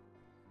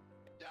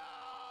 No!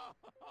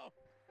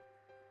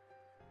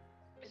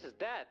 This is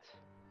that.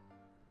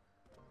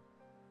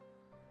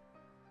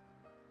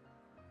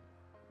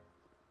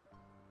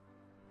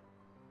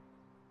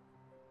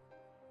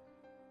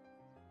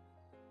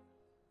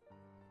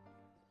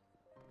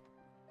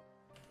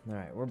 All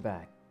right, we're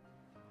back.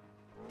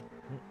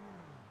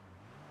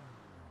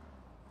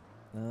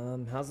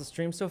 How's the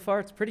stream so far?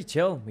 It's pretty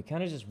chill. We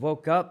kind of just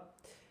woke up.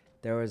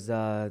 There was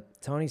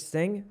Tony's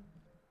thing.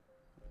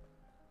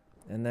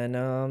 And then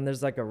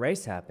there's like a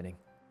race happening.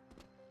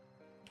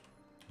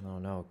 Oh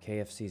no,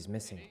 KFC's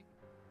missing.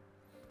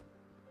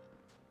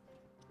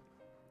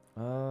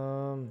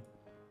 Let's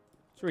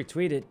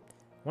retweet it.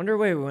 Wonder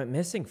where we went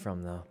missing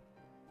from though.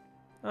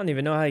 I don't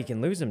even know how you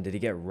can lose him. Did he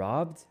get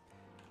robbed?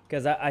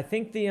 Because I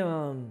think the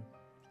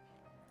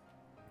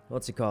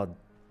what's it called?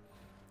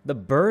 The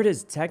bird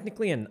is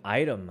technically an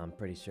item, I'm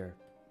pretty sure.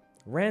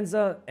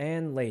 Ranza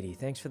and Lady,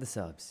 thanks for the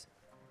subs.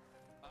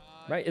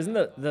 Right, isn't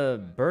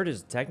the bird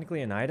is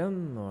technically an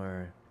item,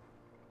 or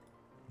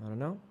I don't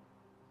know.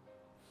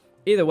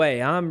 Either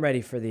way, I'm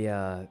ready for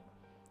the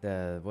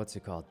what's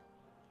it called?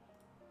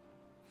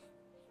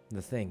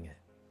 The thing.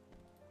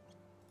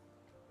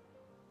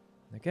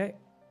 Okay.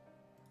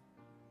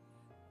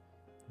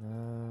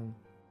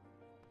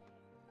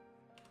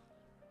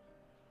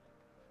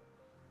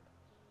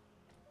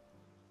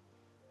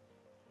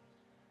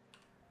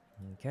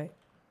 Okay.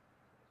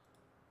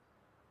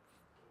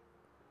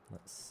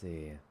 Let's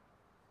see.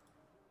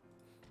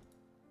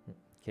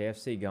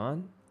 KFC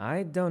gone?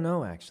 I don't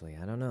know, actually.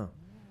 I don't know.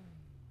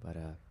 But,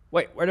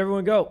 wait, where'd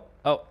everyone go?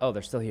 Oh,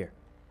 they're still here.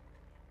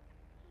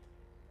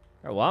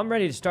 All right, well, I'm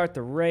ready to start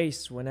the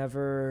race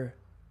whenever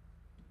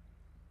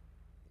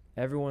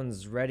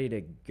everyone's ready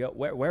to go.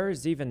 Where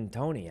is even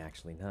Tony,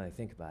 actually, now that I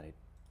think about it?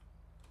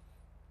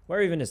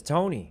 Where even is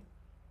Tony?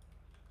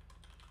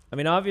 I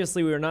mean,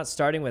 obviously, we were not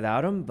starting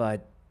without him,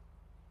 but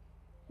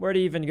where'd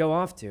he even go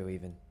off to,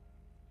 even?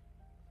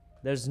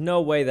 There's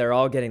no way they're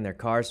all getting their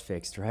cars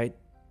fixed, right?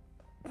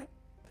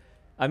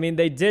 I mean,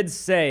 they did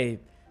say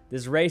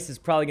this race is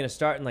probably going to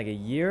start in like a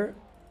year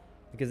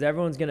because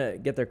everyone's going to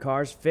get their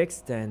cars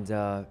fixed and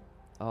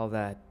all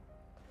that.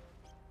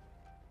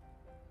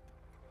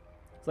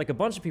 It's like a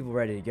bunch of people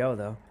ready to go,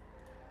 though.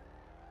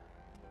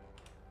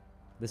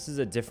 This is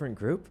a different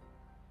group?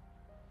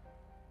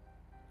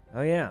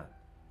 Oh, yeah.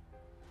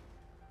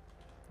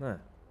 Huh.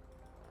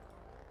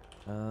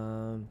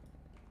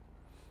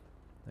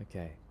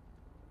 Okay.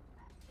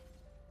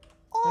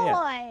 Oh,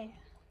 yeah.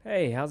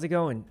 Hey, how's it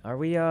going? Are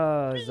we,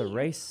 is the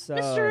race,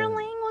 Mr. Lang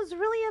was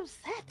really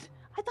upset.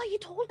 I thought you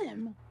told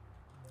him.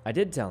 I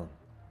did tell him.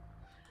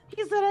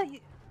 He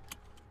said,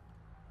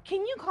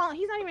 can you call?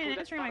 He's not even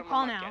answering my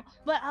call now.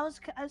 But I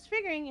was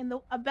figuring, and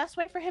the best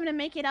way for him to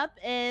make it up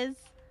is,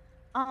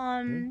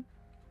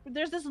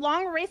 there's this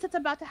long race that's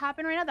about to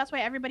happen right now. That's why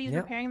everybody's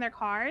repairing their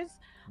cars.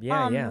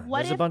 Yeah, yeah. What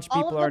There's if a bunch of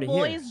people all of already the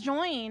here. boys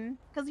join?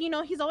 Because you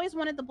know he's always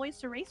wanted the boys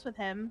to race with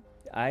him.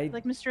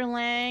 Like Mr.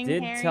 Lang.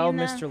 Did Harry, tell and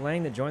Mr.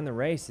 Lang to join the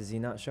race. Is he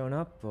not showing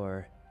up,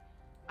 or?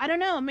 I don't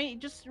know. Maybe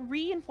just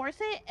reinforce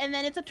it, and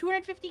then it's a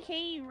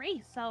 250K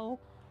race. So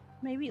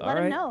maybe let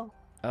him know.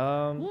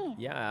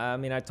 Yeah. I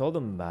mean, I told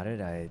him about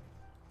it.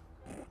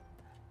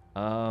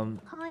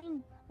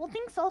 Kind. Well,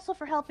 thanks also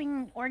for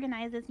helping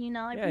organize this. You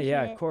know, I appreciate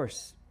yeah, it. of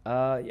course.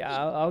 Yeah,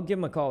 I'll give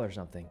him a call or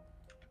something.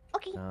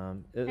 Okay.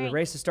 The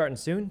race is starting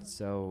soon,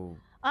 so.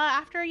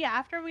 After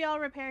we all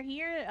repair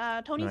here,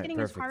 Tony's Alright, getting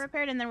his car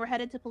repaired, and then we're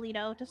headed to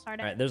Polito to start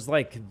it. Alright, there's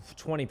like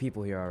 20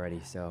 people here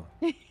already, so.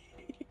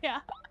 Yeah.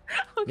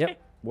 Okay.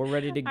 Yep, we're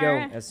ready to go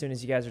as soon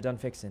as you guys are done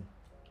fixing.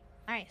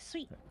 Alright,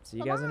 sweet. See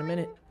you guys in a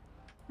minute.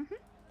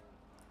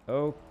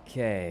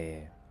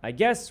 Okay. I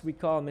guess we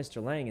call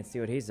Mr. Lang and see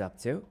what he's up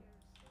to.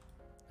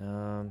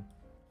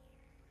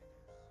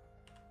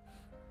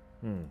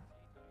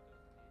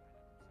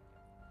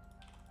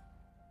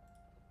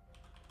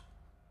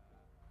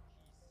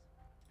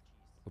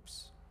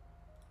 Oops.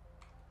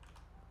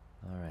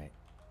 All right.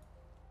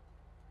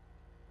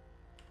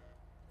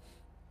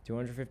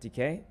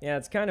 250K? Yeah,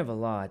 it's kind of a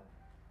lot.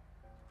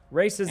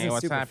 Race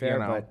isn't super fair,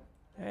 but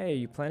hey,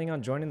 you planning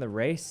on joining the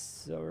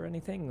race or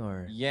anything,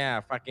 or?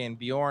 Yeah, fucking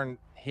Bjorn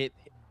hit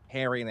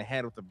Harry in the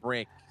head with a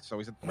brick, so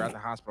he's at the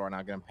hospital right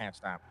now getting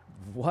patched up.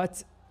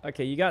 What?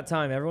 Okay, you got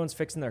time. Everyone's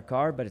fixing their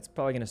car, but it's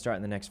probably gonna start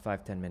in the next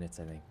 5-10 minutes,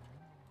 I think.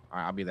 All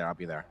right, I'll be there. I'll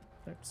be there.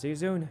 Right, see you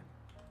soon.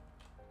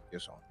 See you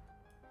soon.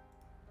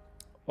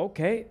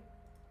 Okay.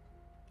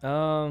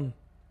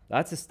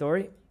 That's a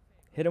story.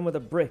 Hit him with a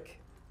brick.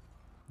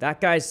 That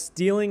guy's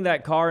stealing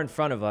that car in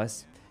front of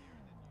us,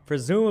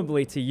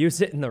 presumably to use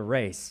it in the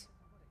race.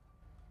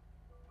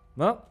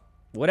 Well,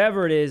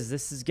 whatever it is,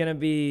 this is gonna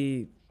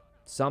be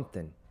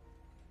something.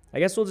 I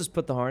guess we'll just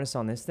put the harness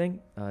on this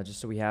thing, just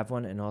so we have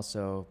one, and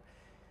also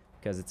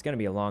because it's gonna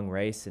be a long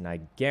race, and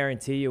I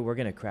guarantee you we're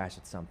gonna crash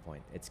at some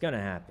point. It's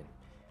gonna happen.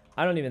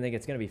 I don't even think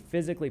it's gonna be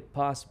physically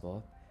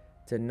possible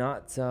to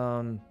not,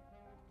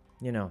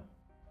 you know,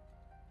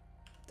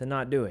 to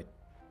not do it.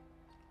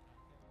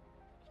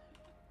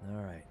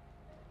 All right.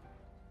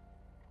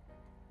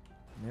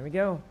 There we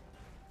go.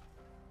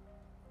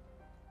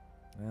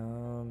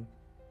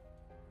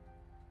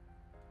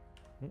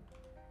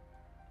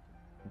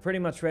 I'm pretty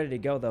much ready to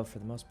go, though, for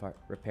the most part.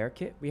 Repair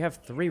kit? We have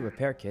 3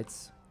 repair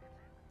kits.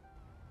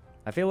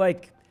 I feel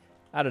like...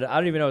 I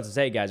don't even know what to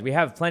say, guys. We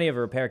have plenty of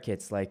repair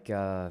kits. Like,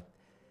 there's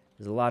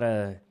a lot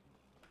of...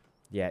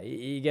 Yeah,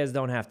 you guys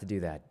don't have to do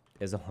that,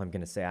 is all I'm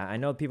going to say. I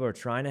know people are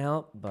trying to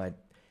help, but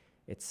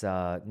it's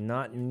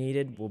not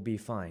needed. We'll be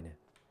fine.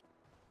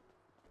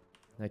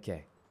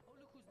 Okay.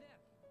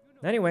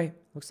 Anyway,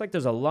 looks like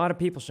there's a lot of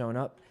people showing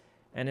up.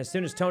 And as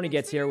soon as Tony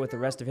gets here with the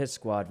rest of his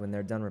squad, when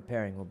they're done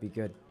repairing, we'll be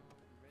good.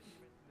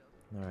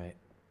 All right.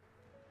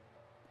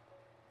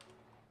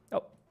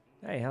 Oh,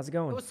 hey, how's it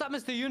going? What's up,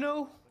 Mr.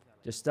 Yuno?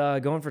 Just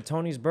going for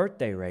Tony's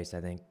birthday race,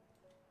 I think.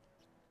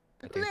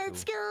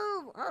 Let's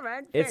go. All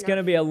right. It's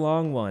gonna be a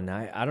long one.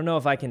 I don't know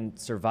if I can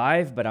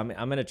survive, but I'm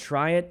gonna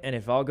try it. And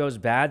if all goes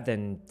bad,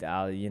 then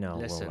you know.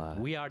 Listen,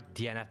 we are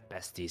DNF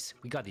besties.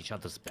 We got each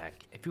other's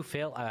back. If you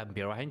fail, I'm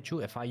behind you.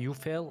 If you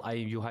fail,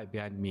 you hide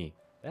behind me.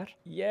 There?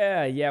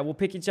 Yeah. We'll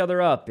pick each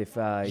other up if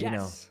you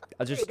know.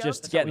 I'll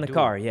just get in the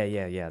car.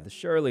 Yeah.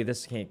 Surely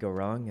this can't go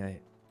wrong.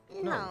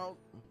 No.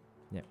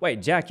 Yeah.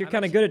 Wait, Jack, you're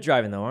kind of good at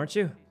driving though, aren't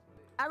you?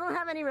 I don't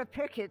have any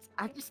repair kits.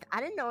 I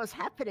didn't know it was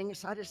happening,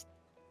 so I just.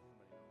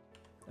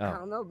 I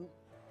don't know.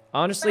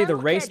 Honestly, the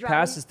race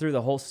passes through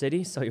the whole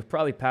city, so you'll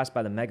probably pass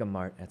by the Mega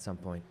Mart at some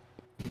point.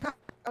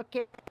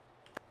 Okay.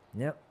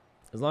 Yep.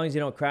 As long as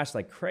you don't crash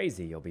like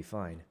crazy, you'll be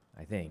fine,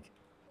 I think.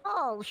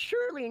 Oh,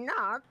 surely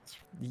not.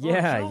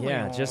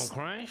 Yeah.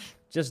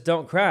 Just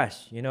don't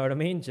crash. You know what I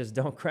mean? Just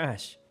don't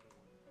crash.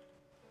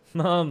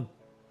 Let's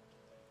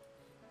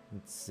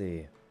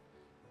see.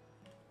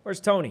 Where's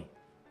Tony?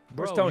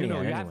 Where's Tony? You know,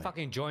 anyway? you have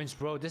fucking joints,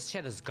 bro. This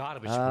shit is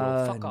garbage,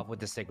 bro. Fuck off with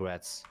the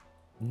cigarettes.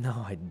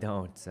 No, I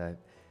don't. Is there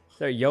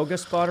a yoga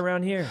spot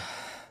around here?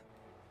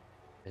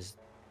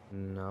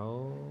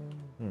 No.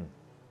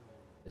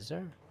 Is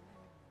there?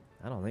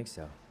 I don't think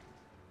so.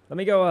 Let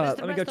me go.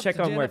 Let me go check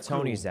on where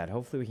Tony's at.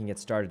 Hopefully we can get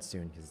started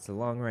soon because it's a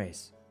long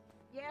race.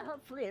 Yeah,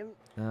 hopefully.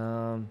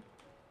 All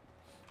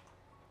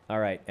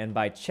right, and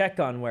by check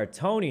on where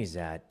Tony's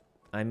at,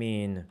 I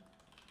mean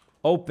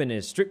open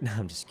his street. No,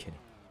 I'm just kidding.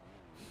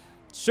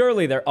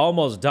 Surely they're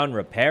almost done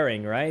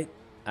repairing, right?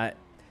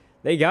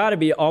 They gotta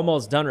be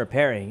almost done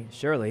repairing,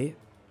 surely.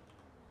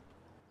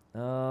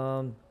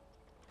 And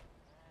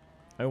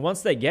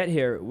once they get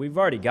here, we've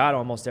already got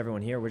almost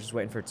everyone here. We're just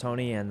waiting for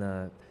Tony and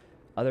the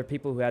other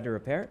people who had to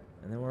repair it,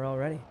 and then we're all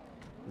ready.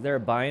 Is there a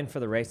buy-in for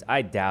the race?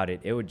 I doubt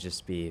it. It would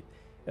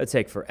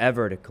take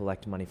forever to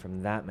collect money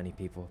from that many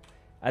people.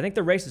 I think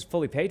the race is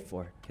fully paid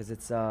for, because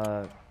it's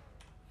a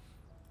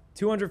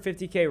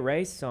 250K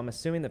race, so I'm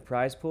assuming the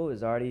prize pool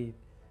is already...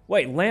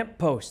 Wait,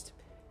 lamppost.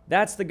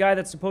 That's the guy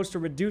that's supposed to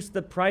reduce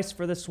the price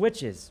for the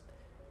switches.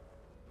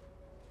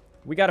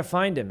 We got to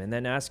find him and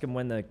then ask him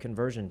when the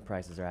conversion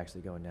prices are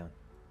actually going down.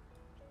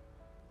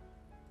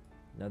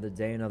 Another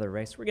day, another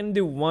race. We're going to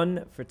do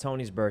one for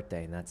Tony's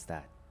birthday, and that's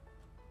that.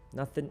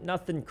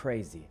 Nothing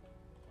crazy.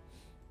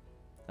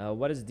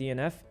 What is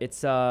DNF?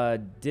 It's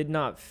did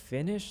not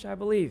finish, I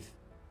believe.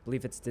 I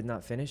believe it's did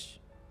not finish.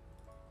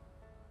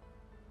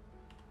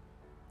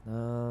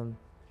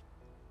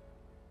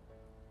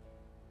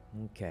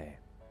 Okay.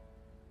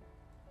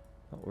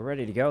 Oh, we're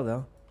ready to go,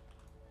 though.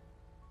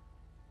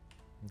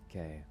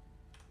 Okay.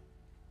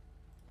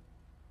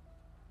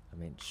 I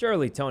mean,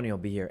 surely Tony will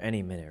be here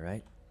any minute,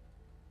 right?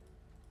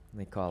 Let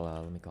me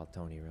call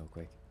Tony real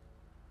quick.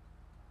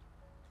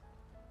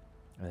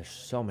 Oh, there's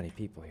so many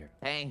people here.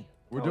 Hey,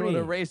 we're Tony. doing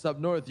a race up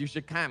north. You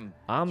should come.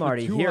 I'm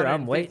already here.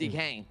 I'm waiting.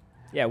 250K.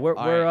 Yeah,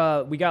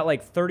 we got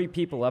like 30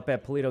 people up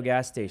at Polito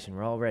gas station.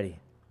 We're all ready.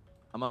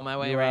 I'm on my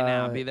way right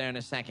now. I'll be there in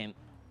a second.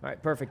 All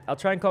right, perfect. I'll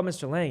try and call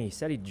Mr. Lang. He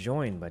said he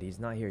joined, but he's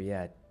not here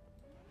yet.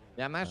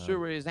 Yeah, I'm not sure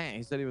where he's at.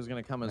 He said he was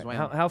gonna come as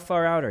well. How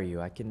far out are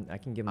you? I can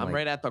give him. I'm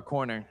right at the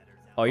corner.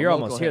 Oh, you're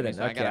almost here then.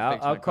 So Okay,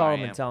 I'll call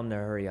him and tell him to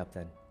hurry up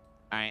then.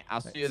 All right,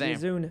 I'll see you there. See you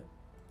soon.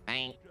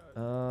 Bye.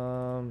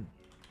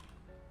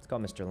 Let's call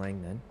Mr.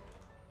 Lang then.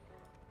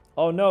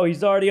 Oh no,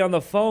 he's already on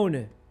the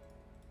phone.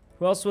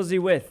 Who else was he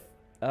with?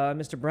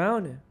 Mr.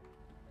 Brown?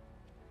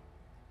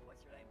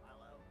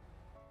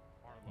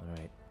 All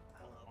right.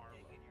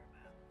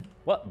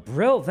 What?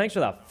 Brill, thanks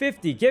for the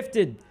 50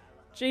 gifted.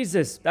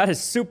 Jesus, that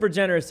is super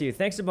generous of you.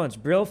 Thanks a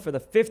bunch, Brill, for the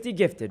 50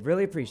 gifted.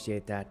 Really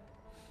appreciate that.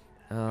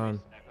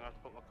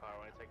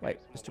 Wait,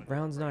 Mr.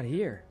 Brown's not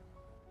here.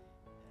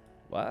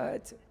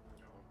 What?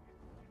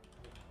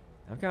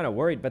 I'm kind of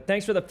worried, but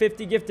thanks for the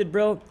 50 gifted,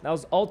 Brill. That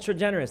was ultra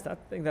generous. I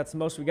think that's the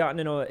most we've gotten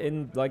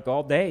in like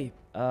all day.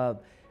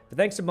 But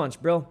thanks a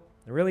bunch, Brill.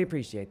 I really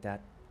appreciate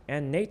that.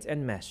 And Nate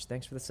and Mesh,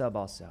 thanks for the sub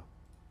also.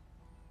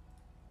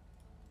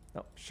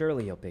 Oh,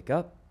 surely he'll pick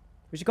up.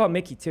 We should call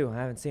Mickey too. I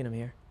haven't seen him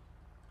here.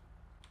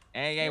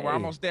 Hey, we're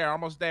almost there.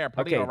 Polito,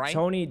 Okay, right?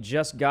 Tony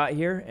just got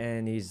here,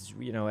 and he's,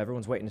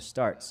 everyone's waiting to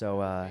start.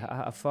 So,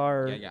 how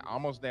far? Yeah,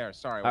 almost there.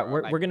 Sorry.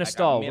 We're gonna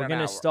stall. We're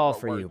gonna stall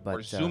for you, but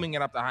we're zooming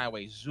it up the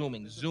highway.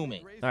 Zooming.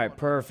 All right,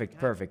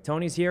 perfect.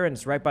 Tony's here, and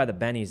it's right by the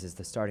Bennies is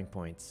the starting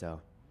point. So,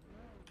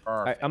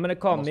 all right, I'm gonna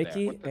call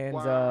Mickey, and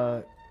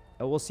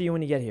we'll see you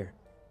when you get here.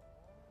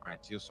 All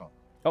right, see you soon.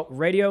 Oh,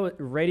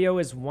 radio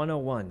is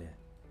 101.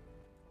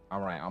 All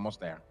right, almost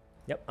there.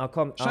 Yep, I'll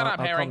call. Shut up,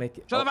 Harry. Call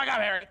Mickey. Shut the fuck up,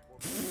 Harry.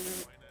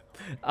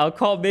 I'll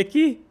call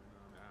Mickey.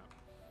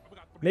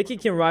 Mickey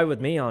can ride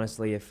with me,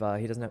 honestly, if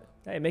he doesn't have...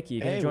 Hey, Mickey,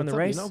 you gonna join the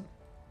race?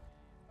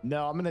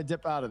 No, I'm gonna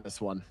dip out of this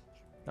one.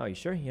 Oh, you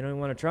sure? You don't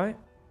want to try?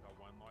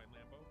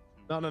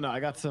 No. I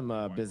got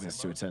some business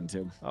to attend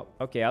to. Oh,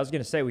 okay. I was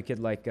gonna say we could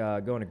like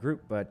go in a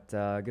group, but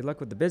good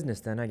luck with the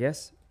business then, I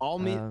guess. I'll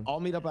meet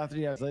up after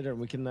you guys later, and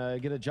we can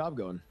get a job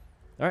going.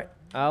 All right.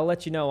 I'll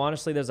let you know.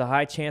 Honestly, there's a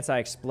high chance I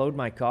explode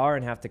my car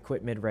and have to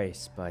quit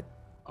mid-race, but...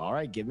 All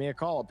right, give me a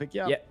call. I'll pick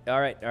you up. Yeah, all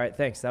right,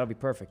 thanks. That'll be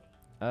perfect.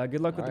 Good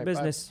luck with the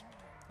business. Bye.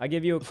 I'll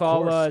give you a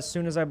call as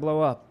soon as I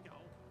blow up.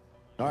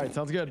 All right,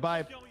 sounds good.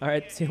 Bye. All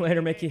right, see you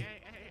later, Mickey.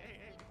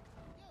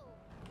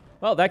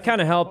 Well, that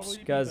kind of helps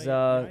because,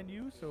 not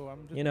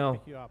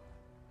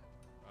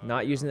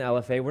using the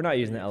LFA. We're not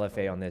using the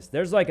LFA on this.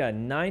 There's like a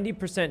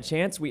 90%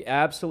 chance we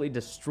absolutely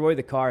destroy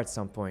the car at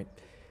some point.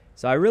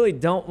 So I really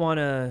don't want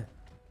to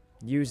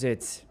use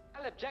it.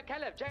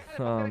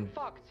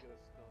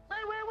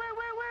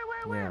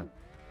 Yeah.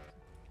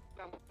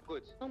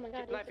 Good. Oh my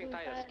God,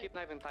 Keep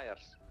knifing tires.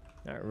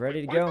 All right,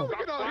 ready to go.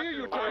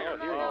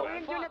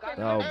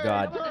 Oh,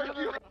 God.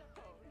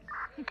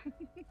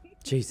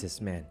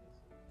 Jesus, man.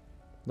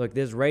 Look,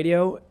 this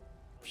radio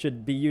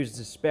should be used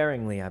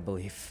sparingly, I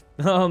believe.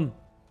 Okay.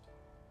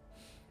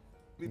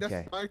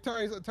 My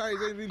tires ain't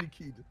really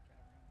keyed.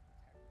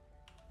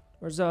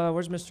 Where's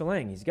Mr.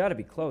 Lang? He's got to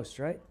be close,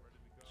 right?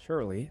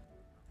 Surely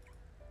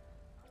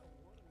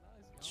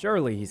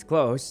he's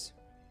close.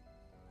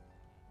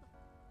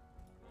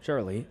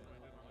 Surely.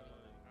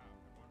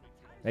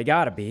 They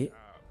gotta be.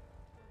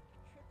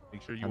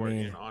 Make sure you are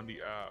in on the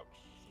apps.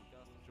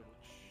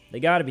 They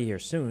gotta be here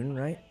soon,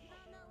 right?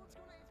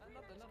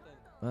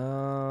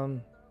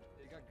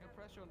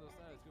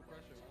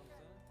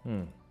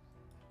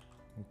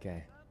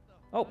 Okay.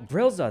 Oh,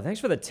 Brilza, thanks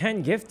for the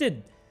 10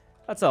 gifted.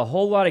 That's a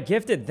whole lot of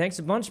gifted. Thanks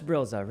a bunch,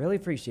 Brilza. Really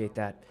appreciate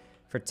that.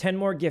 For 10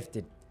 more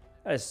gifted.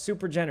 That is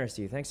super generous of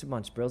you. Thanks a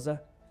bunch,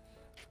 Brilza.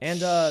 And,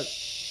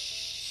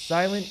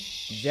 Silent,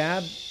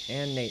 Jab,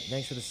 and Nate.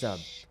 Thanks for the sub.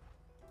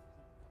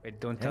 Wait,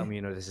 don't tell me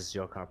this is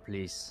your car,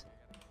 please.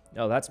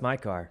 No, that's my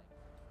car.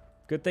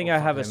 Good thing I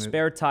have a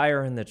spare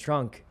tire in the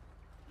trunk.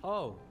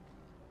 Oh,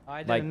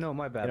 I didn't know.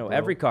 My bad. Bro.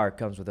 Every car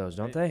comes with those,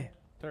 don't they?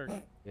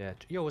 Yeah.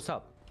 Yo, what's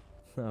up?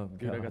 Oh,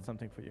 Dude, I got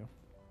something for you.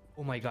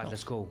 Oh my God,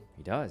 let's go.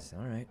 He does.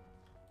 All right.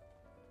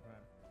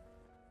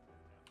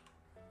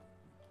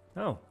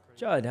 Oh,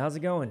 Judd, how's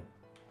it going?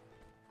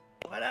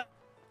 What up?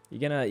 You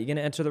gonna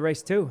enter the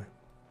race too?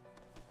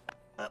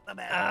 My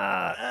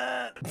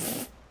bad.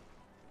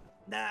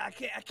 Nah, I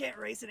can't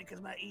race in it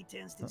because my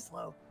E10's too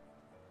slow.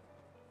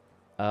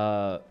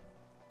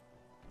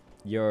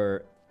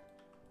 Your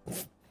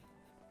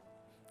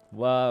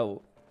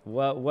wow,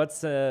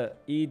 what's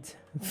E10?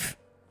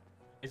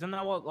 Isn't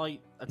that what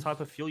like a type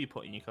of fuel you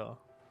put in your car?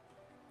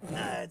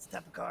 Nah, it's a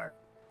type of car.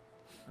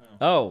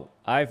 Oh,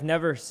 I've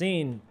never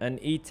seen an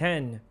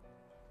E10.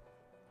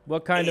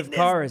 What kind of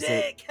car is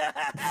it?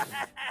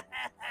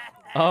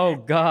 Oh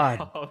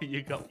God. Oh,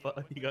 you got.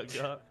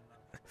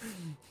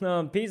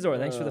 Pizor,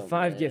 thanks for the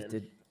 5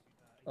 gifted.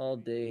 All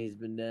day he's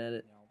been at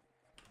it.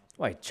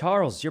 Wait,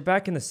 Charles, you're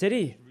back in the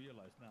city?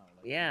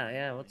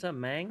 Yeah. What's up,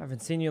 man? I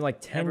haven't seen you in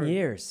like 10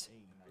 years.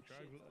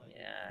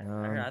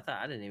 Yeah,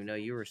 I didn't even know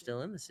you were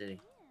still in the city.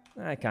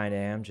 I kind of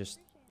am.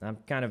 I'm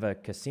kind of a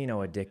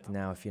casino addict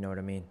now, if you know what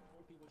I mean.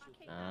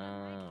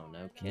 Oh,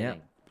 no kidding. Yeah.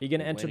 You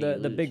gonna enter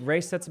the big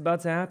race that's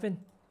about to happen?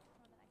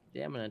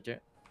 Yeah, I'm gonna enter.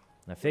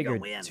 I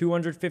figured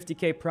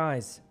 250K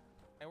prize.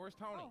 Hey, where's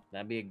Tony?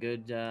 That'd be a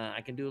good.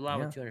 I can do a lot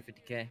with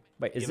 250K.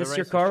 Wait, is this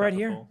your car right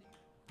here?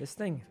 This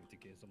thing?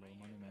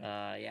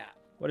 Yeah.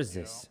 What is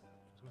this?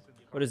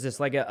 What is this?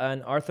 Like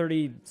an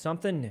R30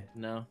 something?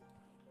 No.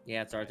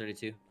 Yeah, it's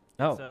R32.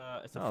 Oh,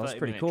 it's a that's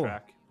pretty 30-minute cool.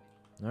 track.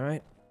 All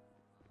right.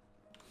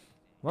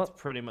 Well,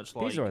 It's pretty much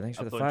like Pizor, thanks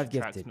for a the bunch 5 of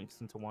tracks gifted.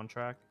 mixed into one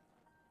track.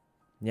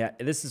 Yeah,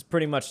 this is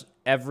pretty much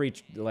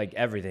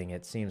everything,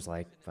 it seems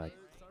like. But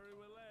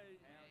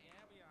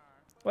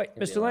wait,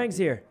 Mr. Lang's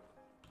here.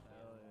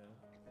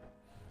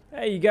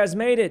 Hey, you guys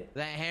made it. Is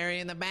that Harry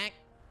in the back?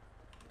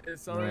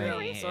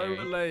 Sorry, sorry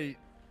we're late.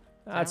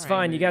 That's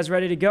fine. You guys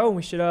ready to go?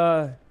 We should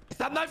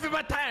Stop knifing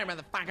my tire,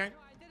 motherfucker.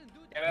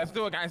 Yeah, let's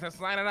do it, guys. Let's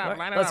line it up.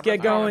 Line it let's up.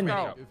 get going.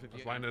 Let's go.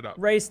 Let's line it up.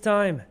 Race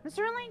time. Mr.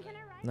 Lane, can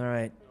I ride? All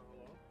right.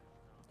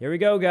 Here we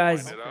go,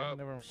 guys. Line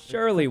it up.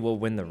 Surely we'll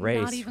win the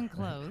race. Not even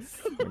close.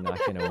 We're not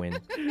gonna win.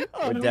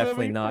 We're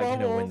definitely not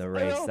gonna win the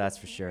race. That's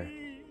for sure.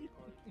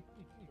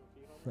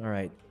 All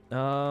right.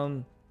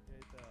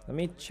 Let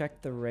me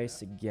check the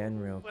race again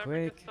real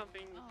quick.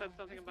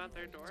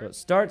 So it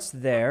starts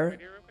there,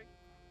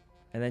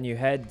 and then you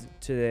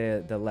head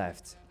to the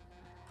left.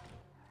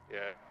 Yeah,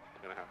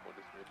 I'm gonna have one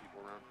this many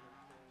people around.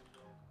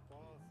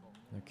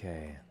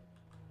 Okay.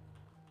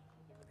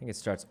 I think it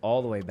starts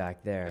all the way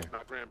back there. It's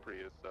not Grand Prix,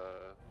 it's All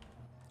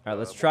right,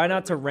 let's try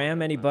not to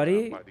ram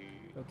anybody.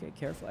 Okay,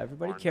 careful.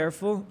 Everybody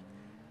careful.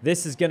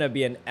 This is going to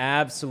be an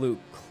absolute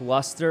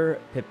cluster.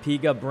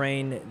 Pepiga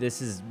brain.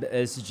 This is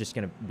just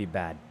going to be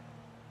bad.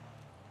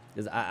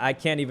 'Cause I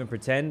can't even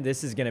pretend.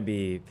 This is going to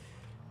be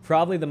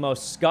probably the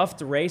most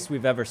scuffed race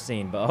we've ever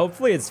seen. But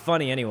hopefully it's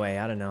funny anyway.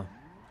 I don't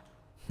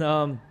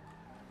know.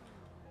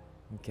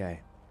 Okay.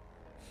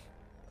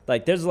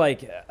 Like, there's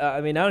like,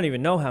 I mean, I don't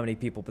even know how many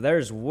people, but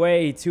there's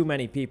way too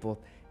many people.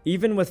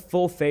 Even with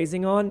full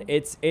phasing on,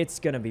 it's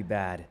gonna be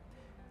bad.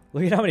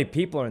 Look at how many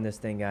people are in this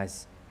thing,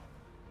 guys.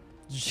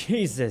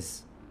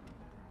 Jesus.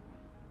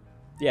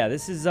 Yeah,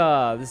 this is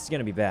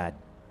gonna be bad.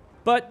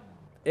 But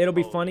it'll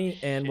be funny,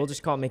 and we'll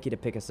just call Mickey to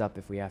pick us up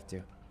if we have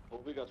to.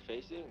 Hope we got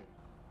phasing.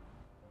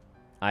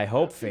 I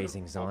hope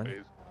phasing's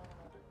on.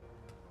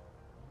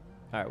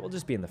 Alright, we'll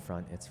just be in the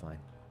front. It's fine.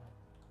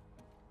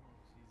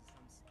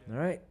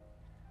 Alright.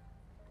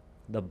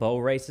 The bow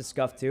race is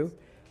scuffed too.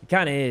 It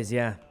kind of is,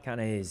 yeah. Kind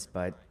of is,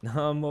 but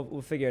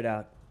we'll figure it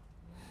out.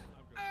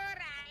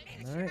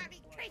 All right.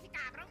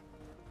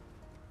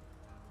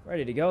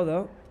 Ready to go,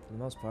 though, for the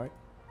most part.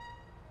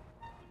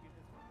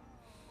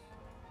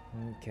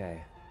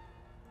 Okay.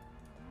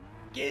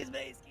 Excuse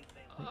me.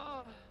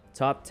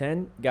 Top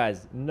 10?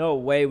 Guys, no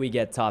way we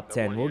get top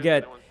 10. We'll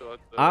get...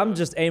 I'm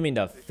just aiming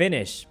to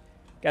finish.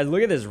 Guys,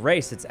 look at this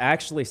race. It's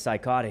actually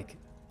psychotic.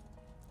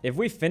 If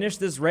we finish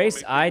this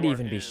race, I'd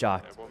even be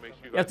shocked.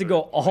 You have to go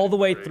all the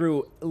way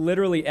through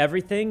literally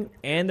everything,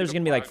 and there's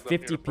going to be like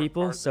 50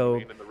 people, so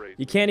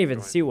you can't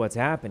even see what's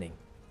happening.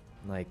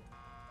 Like,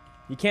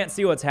 you can't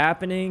see what's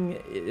happening.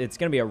 It's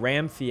going to be a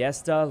Ram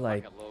Fiesta,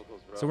 like,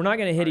 so we're not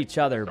going to hit each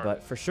other,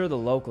 but for sure the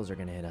locals are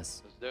going to hit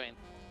us.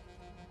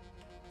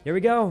 Here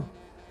we go.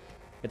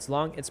 It's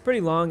long. It's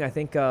pretty long. I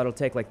think it'll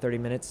take like 30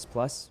 minutes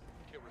plus.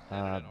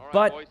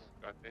 But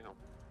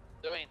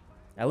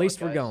at least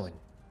we're going.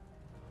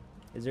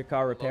 Is your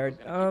car repaired?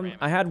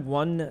 I had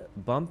one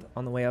bump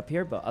on the way up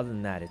here, but other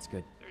than that, it's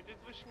good.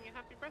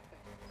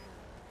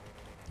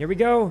 Here we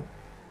go.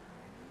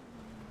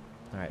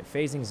 All right,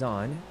 phasing's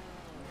on.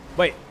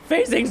 Wait,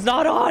 phasing's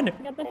not on!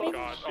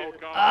 Oh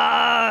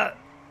God.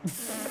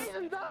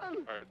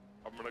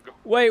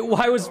 Wait,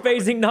 why was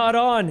phasing not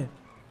on?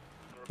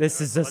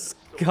 This is a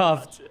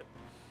scuffed.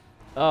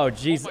 Oh,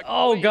 jeez.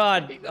 Oh,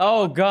 God.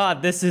 Oh,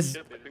 God. This is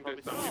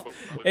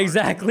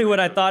exactly what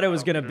I thought it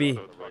was going to be.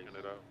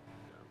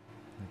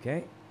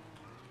 Okay.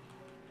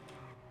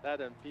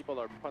 That and people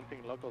are punting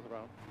locals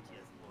around.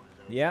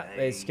 Yeah,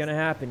 it's going to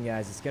happen,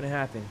 guys. It's going to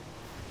happen.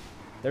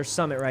 There's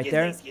Summit right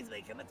there. Excuse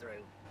me, coming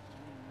through.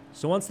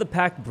 So once the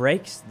pack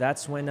breaks,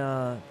 that's when,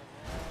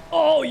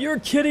 Oh, you're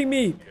kidding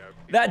me.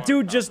 That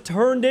dude just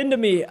turned into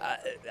me.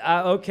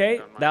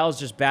 Okay, that was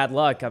just bad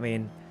luck. I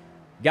mean,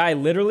 guy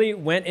literally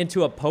went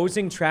into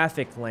opposing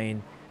traffic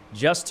lane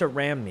just to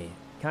ram me.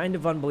 Kind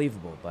of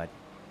unbelievable, but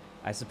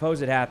I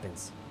suppose it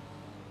happens.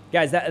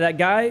 Guys, that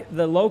guy,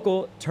 the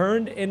local,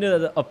 turned into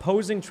the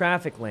opposing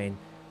traffic lane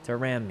to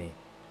ram me.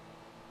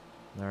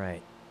 All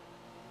right.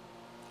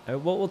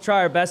 We'll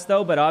try our best,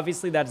 though, but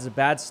obviously that is a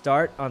bad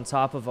start on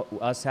top of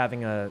us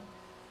having a...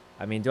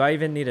 I mean, do I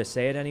even need to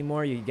say it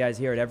anymore? You guys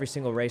hear it every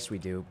single race we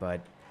do,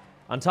 but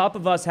on top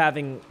of us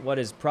having what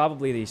is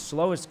probably the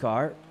slowest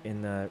car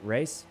in the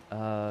race,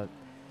 that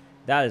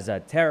is a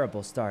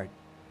terrible start.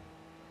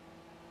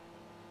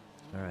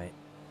 All right.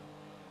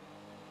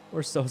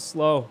 We're so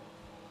slow.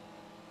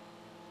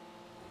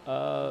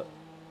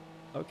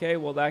 Okay,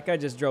 well, that guy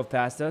just drove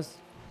past us.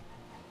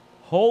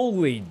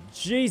 Holy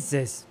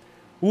Jesus.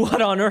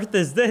 What on earth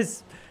is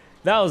this?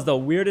 That was the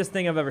weirdest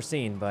thing I've ever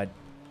seen, but...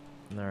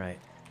 All right.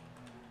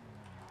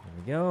 Here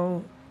we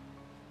go.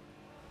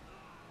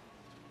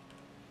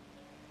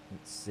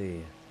 Let's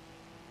see.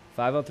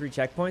 503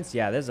 checkpoints?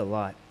 Yeah, there's a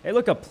lot. Hey,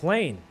 look, a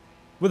plane.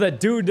 With a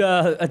dude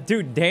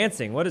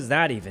dancing. What is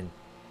that even?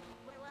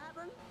 Wait, what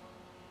happened?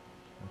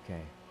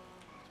 Okay.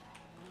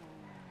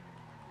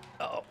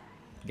 Oh.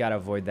 Gotta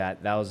avoid that.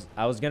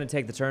 I was gonna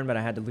take the turn, but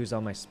I had to lose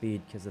all my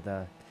speed because of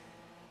the...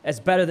 It's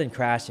better than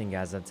crashing,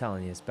 guys. I'm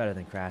telling you, it's better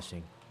than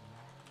crashing.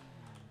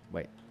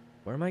 Wait,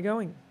 where am I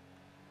going?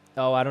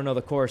 Oh, I don't know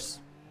the course.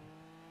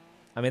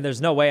 I mean,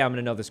 there's no way I'm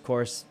gonna know this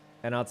course.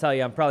 And I'll tell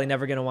you, I'm probably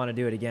never gonna want to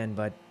do it again,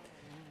 but...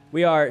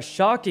 We are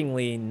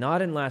shockingly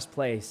not in last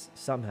place,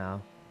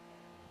 somehow.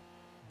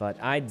 But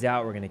I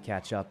doubt we're gonna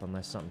catch up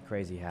unless something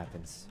crazy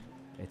happens.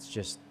 It's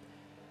just...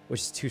 We're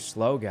just too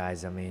slow,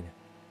 guys, I mean...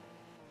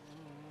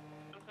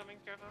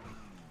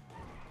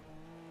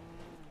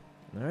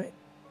 Alright.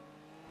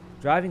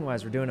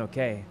 Driving-wise, we're doing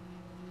okay.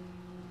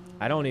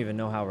 I don't even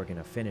know how we're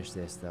gonna finish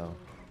this, though.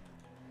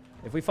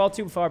 If we fall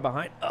too far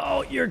behind...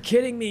 Oh, you're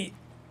kidding me!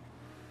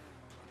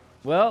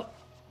 Well...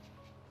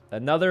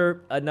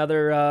 Another,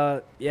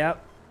 yeah.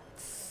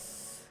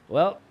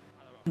 Well,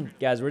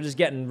 guys, we're just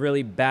getting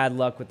really bad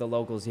luck with the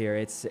locals here.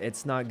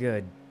 It's not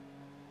good.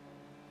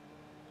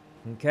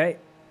 Okay.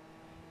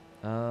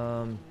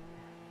 Alright.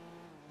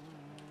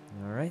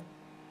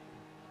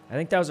 I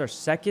think that was our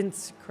second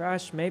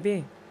crash,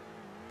 maybe?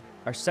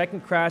 Our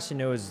second crash,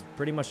 and it was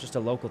pretty much just a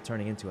local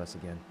turning into us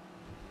again.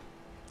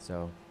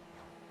 So,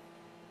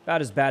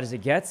 about as bad as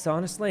it gets,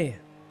 honestly.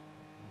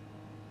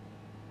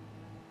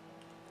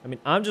 I mean,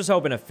 I'm just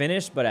hoping to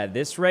finish, but at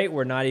this rate,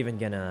 we're not even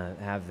going to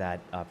have that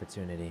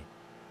opportunity.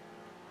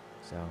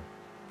 So.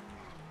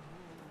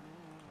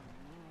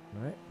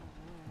 Alright.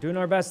 Doing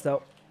our best,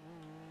 though.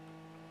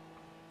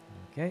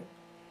 Okay.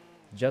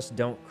 Just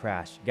don't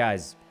crash.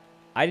 Guys,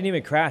 I didn't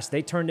even crash.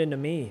 They turned into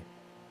me.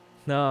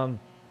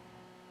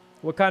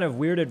 What kind of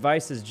weird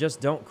advice is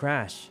just don't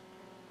crash?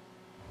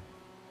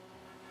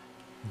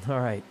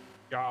 Alright.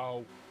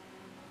 Go.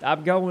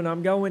 I'm going.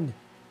 Over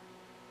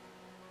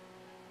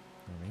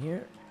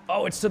here.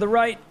 Oh, it's to the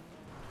right.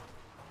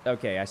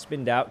 Okay, I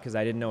spinned out because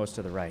I didn't know it was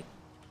to the right.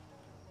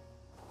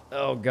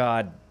 Oh,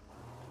 God.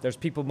 There's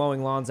people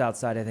mowing lawns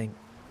outside, I think.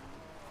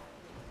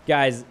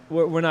 Guys,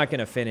 we're not going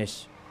to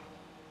finish.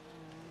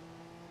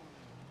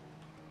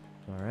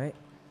 All right.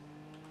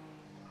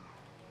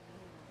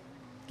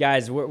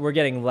 Guys, we're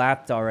getting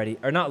lapped already.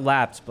 Or not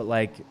lapped, but,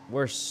 like,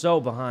 we're so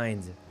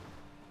behind.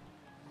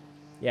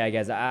 Yeah,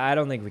 guys, I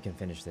don't think we can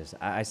finish this.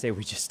 I say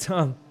we just,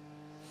 we're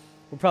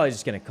probably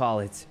just going to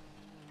call it.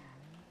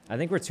 I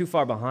think we're too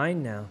far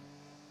behind now.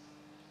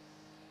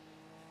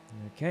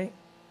 Okay.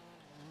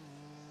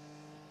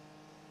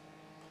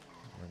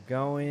 We're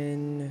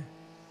going...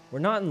 We're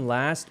not in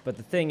last, but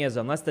the thing is,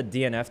 unless the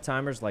DNF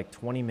timer's like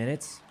 20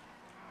 minutes,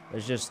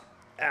 there's just...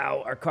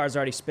 Ow, our car's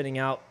already spinning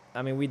out.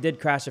 I mean, we did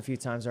crash a few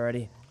times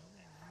already.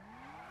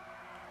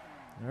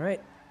 All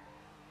right.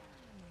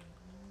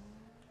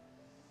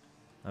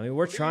 I mean,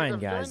 we're trying,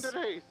 guys.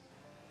 It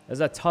was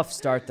a tough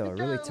start, though. A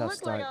really tough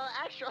start.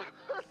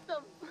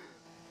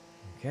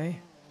 Okay.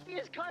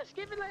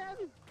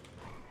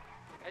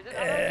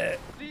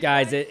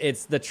 Guys,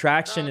 it's the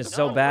traction is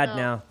so bad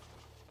now.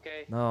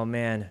 Oh,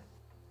 man.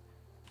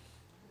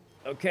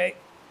 Okay.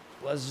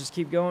 Let's just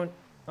keep going.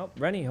 Oh,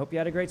 Rennie, hope you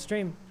had a great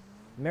stream.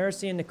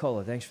 Marcy and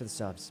Nicola, thanks for the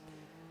subs.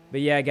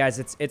 But yeah, guys,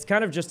 it's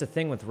kind of just a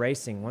thing with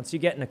racing. Once you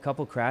get in a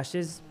couple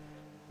crashes,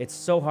 it's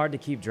so hard to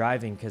keep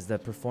driving because the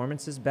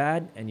performance is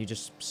bad and you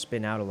just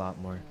spin out a lot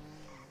more.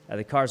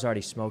 The car's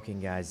already smoking,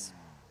 guys.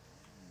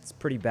 It's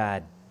pretty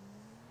bad.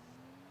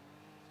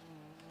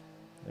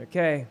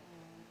 Okay.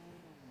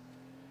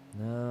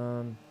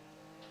 All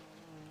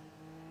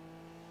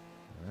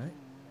right.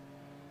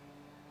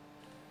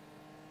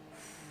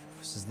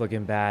 This is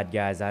looking bad,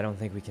 guys. I don't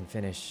think we can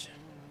finish.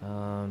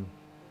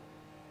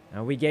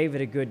 Now we gave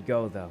it a good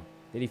go, though.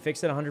 Did he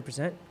fix it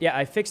 100%? Yeah,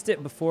 I fixed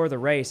it before the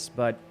race,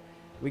 but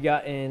we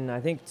got in, I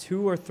think,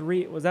 2 or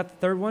 3. Was that the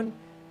third one?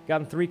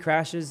 Got in 3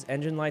 crashes,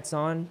 engine lights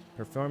on.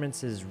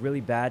 Performance is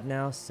really bad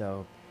now,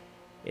 so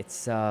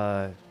it's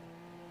not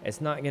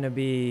going to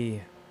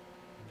be...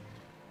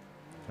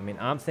 I mean,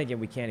 I'm thinking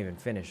we can't even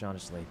finish,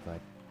 honestly, but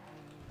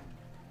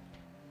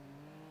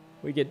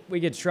we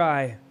could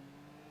try.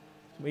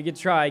 We could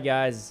try,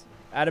 guys.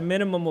 At a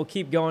minimum, we'll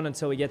keep going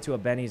until we get to a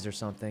Benny's or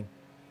something.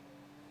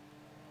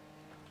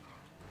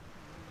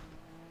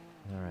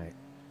 All right.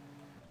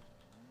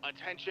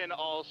 Attention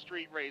all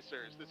street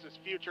racers. This is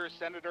future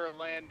Senator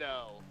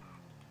Lando.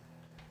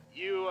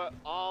 You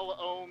all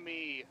owe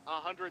me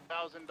 $100,000.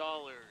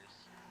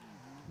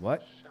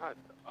 What? Shut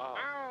up.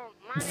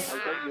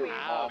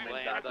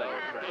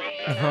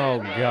 Oh,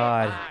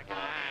 God.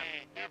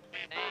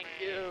 Thank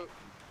you.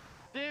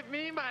 Give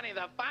me money,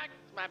 the fuck?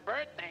 It's my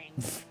birthday.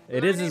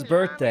 It is his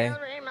birthday.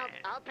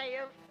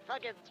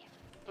 Huggins.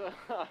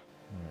 Alright,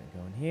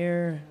 going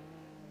here.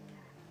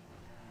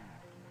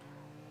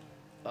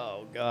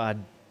 Oh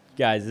god.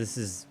 Guys, this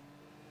is...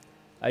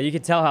 you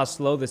can tell how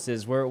slow this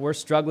is. We're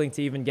struggling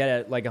to even get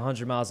at like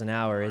 100 miles an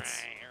hour.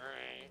 It's...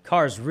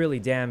 Car's really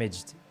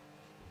damaged.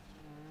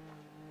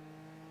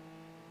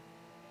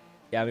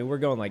 Yeah, I mean, we're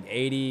going like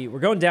 80. We're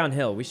going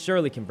downhill. We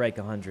surely can break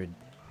 100.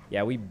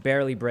 Yeah, we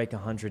barely break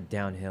 100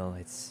 downhill.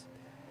 It's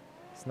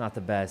not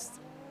the best.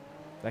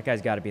 That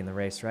guy's got to be in the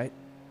race, right?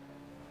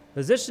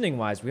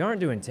 Positioning-wise, we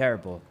aren't doing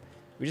terrible.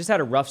 We just had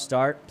a rough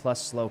start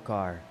plus slow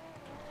car.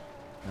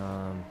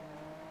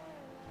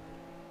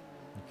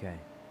 Okay.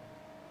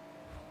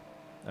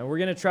 And we're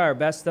going to try our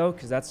best, though,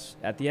 because that's,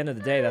 at the end of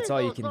the day, that's all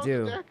you can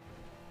do.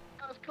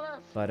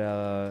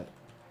 But,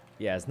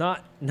 yeah, it's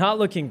not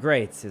looking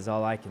great, is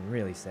all I can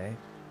really say.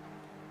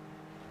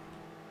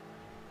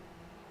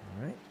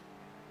 All right.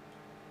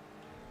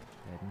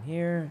 Heading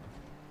here.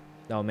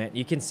 Oh, man,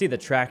 you can see the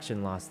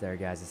traction loss there,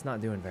 guys. It's not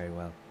doing very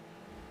well.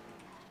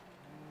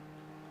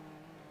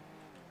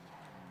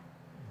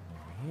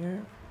 Over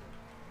here.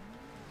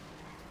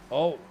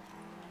 Oh.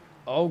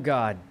 Oh,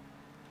 God.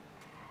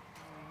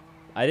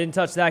 I didn't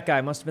touch that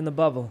guy. Must have been the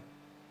bubble.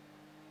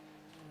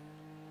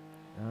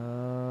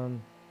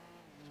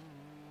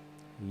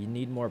 You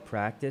need more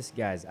practice.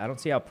 Guys, I don't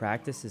see how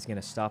practice is going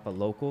to stop a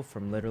local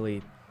from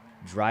literally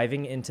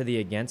driving into the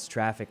against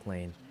traffic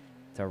lane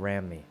to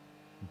ram me.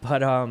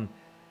 But,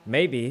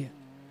 maybe.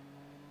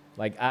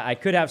 Like, I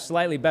could have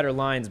slightly better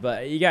lines,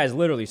 but you guys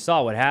literally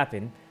saw what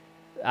happened.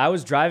 I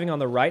was driving on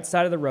the right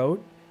side of the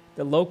road.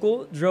 The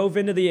local drove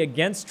into the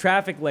against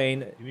traffic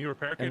lane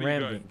and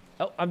rammed me.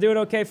 Oh, I'm doing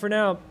okay for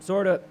now,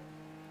 sort of.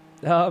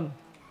 All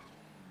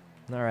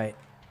right.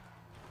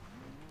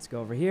 Let's go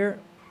over here.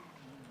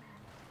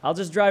 I'll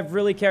just drive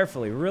really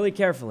carefully, really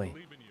carefully.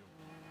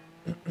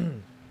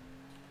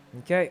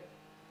 Okay.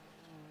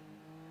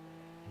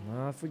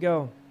 Off we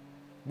go.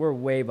 We're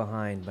way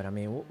behind, but I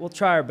mean, we'll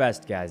try our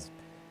best, guys.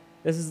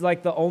 This is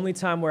like the only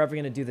time we're ever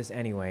gonna do this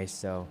anyway,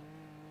 so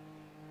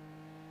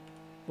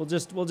we'll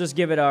just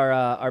give it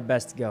our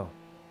best go.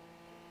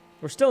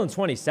 We're still in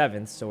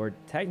 27th, so we're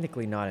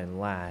technically not in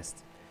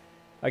last.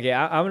 Okay,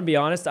 I'm gonna be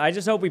honest. I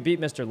just hope we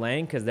beat Mr.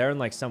 Lang because they're in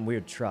like some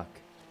weird truck.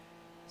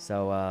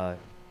 So,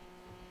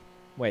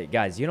 wait,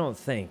 guys, you don't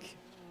think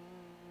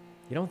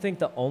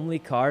the only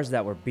cars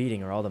that we're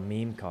beating are all the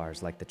meme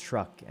cars, like the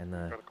truck and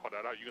the... You gotta call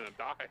that out, you're gonna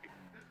die.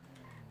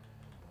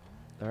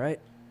 All right.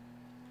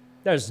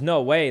 There's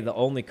no way the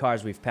only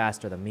cars we've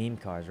passed are the meme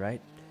cars,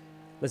 right?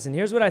 Listen,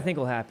 here's what I think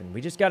will happen.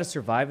 We just gotta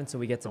survive until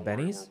we get to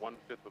Benny's.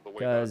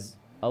 Because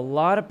a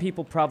lot of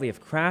people probably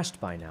have crashed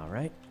by now,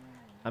 right?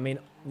 I mean,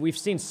 we've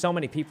seen so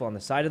many people on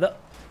the side of the...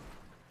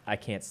 I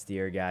can't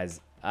steer,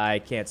 guys. I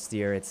can't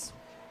steer. It's...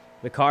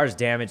 The car's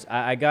damaged.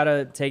 I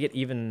gotta take it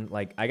even,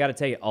 like, I gotta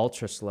take it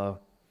ultra slow.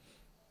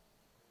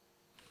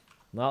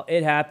 Well,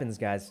 it happens,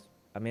 guys.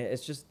 I mean,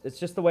 it's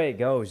just the way it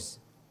goes.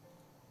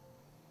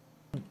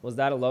 Was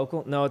that a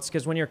local? No, it's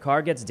because when your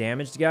car gets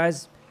damaged,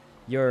 guys,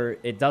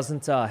 it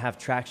doesn't have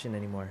traction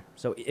anymore.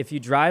 So if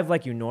you drive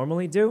like you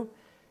normally do,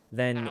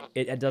 then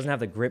it doesn't have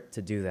the grip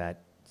to do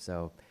that.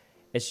 So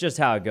it's just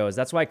how it goes.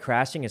 That's why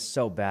crashing is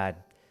so bad.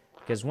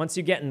 Because once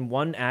you get in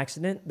one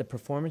accident, the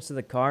performance of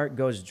the car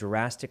goes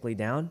drastically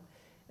down.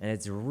 And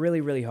it's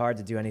really, really hard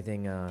to do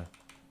anything. I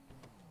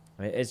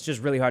mean, it's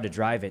just really hard to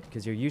drive it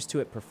because you're used to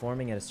it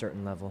performing at a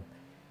certain level.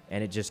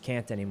 And it just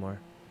can't anymore.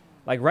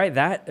 Like right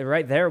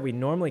there, we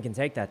normally can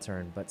take that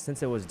turn. But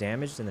since it was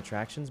damaged and the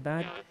traction's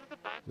bad,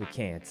 we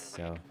can't.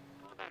 So.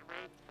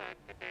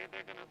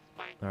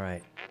 All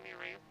right.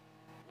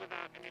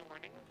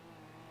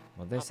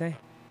 What'd they say?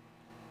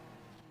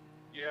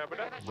 Yeah, but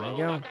that's There you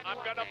go. I'm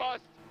gonna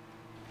bust.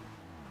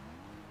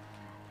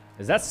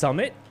 Is that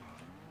Summit?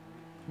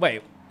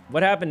 Wait,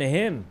 what happened to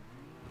him?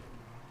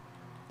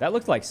 That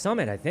looked like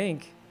Summit, I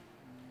think.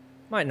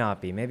 Might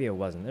not be. Maybe it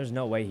wasn't. There's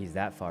no way he's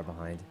that far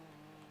behind.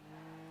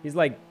 He's,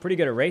 like, pretty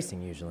good at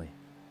racing, usually.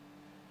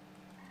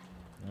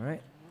 All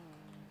right.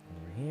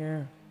 Over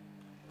here.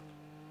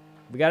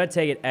 We got to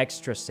take it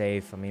extra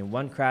safe. I mean,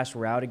 one crash,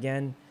 we're out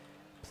again.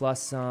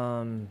 Plus,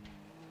 I mean,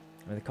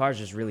 the car's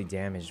just really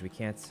damaged. We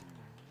can't...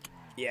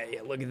 Yeah,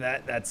 look at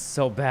that. That's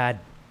so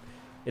bad.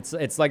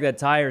 It's like the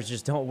tires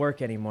just don't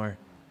work anymore.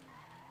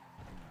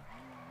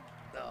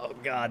 Oh,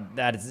 God.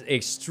 That is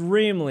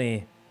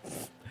extremely...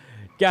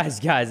 Guys,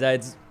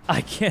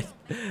 I can't...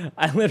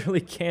 I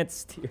literally can't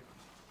steer.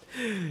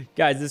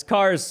 Guys, this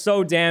car is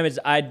so damaged.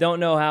 I don't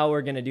know how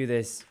we're going to do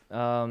this.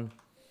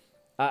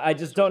 I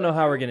just don't know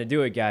how we're going to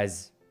do it,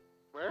 guys.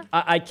 Where?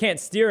 I can't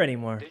steer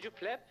anymore. Did you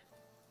flip?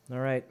 All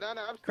right. No, I'm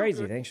still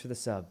Crazy. good. Thanks for the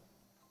sub.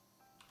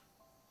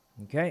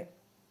 Okay.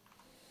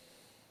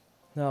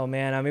 Oh,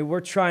 man. I mean,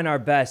 we're trying our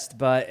best,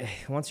 but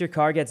once your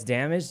car gets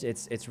damaged,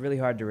 it's really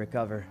hard to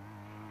recover.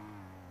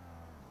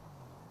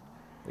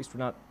 At least we're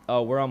not...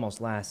 Oh, we're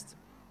almost last.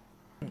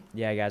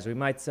 Yeah, guys, we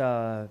might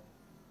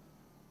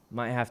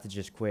have to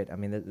just quit. I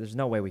mean, there's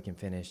no way we can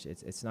finish.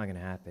 It's not going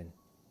to happen.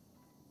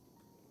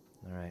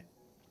 All right.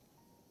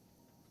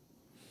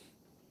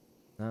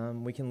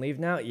 We can leave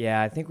now?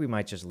 Yeah, I think we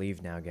might just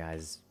leave now,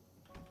 guys.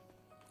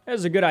 It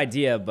was a good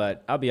idea,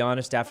 but I'll be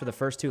honest, after the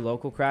first 2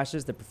 local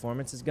crashes, the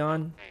performance is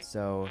gone.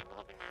 So,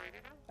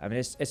 I mean,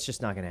 it's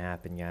just not going to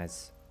happen,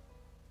 guys.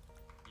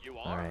 You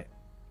are? All right.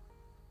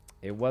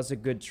 It was a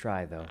good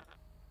try, though.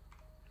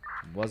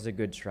 It was a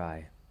good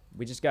try.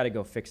 We just got to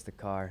go fix the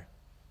car.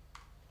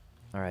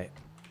 All right.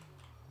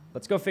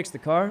 Let's go fix the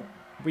car.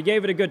 We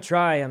gave it a good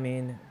try, I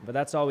mean, but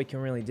that's all we can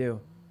really do.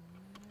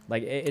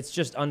 Like, it's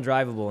just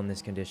undrivable in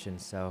this condition,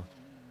 so.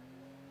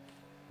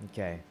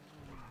 Okay.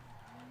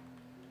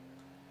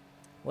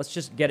 Let's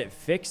just get it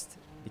fixed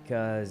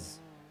because,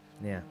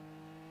 yeah.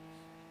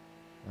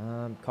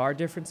 Car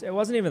difference. It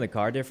wasn't even the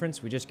car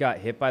difference. We just got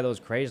hit by those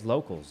crazed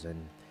locals,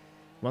 and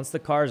once the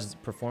car's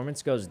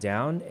performance goes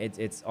down,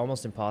 it's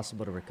almost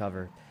impossible to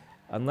recover.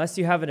 Unless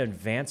you have an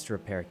advanced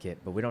repair kit,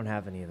 but we don't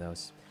have any of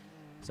those.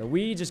 So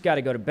we just got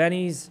to go to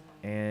Benny's,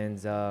 and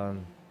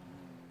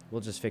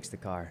we'll just fix the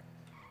car.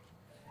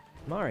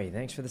 Mari,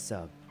 thanks for the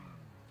sub.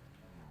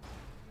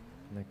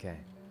 Okay.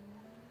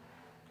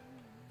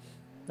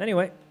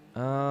 Anyway,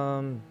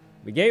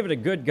 we gave it a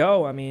good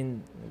go. I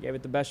mean, we gave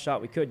it the best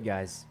shot we could,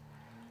 guys.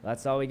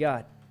 That's all we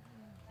got.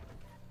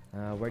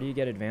 Where do you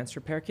get advanced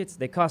repair kits?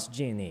 They cost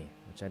G&E,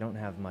 which I don't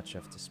have much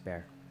of to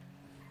spare.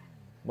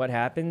 What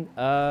happened?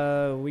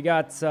 We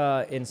got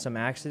in some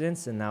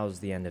accidents, and that was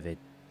the end of it.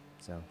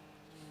 So,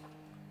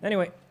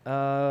 anyway,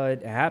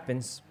 it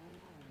happens.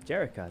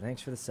 Jerica,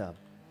 thanks for the sub.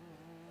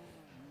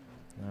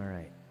 All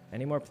right.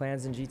 Any more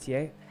plans in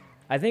GTA?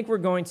 I think we're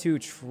going to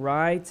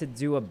try to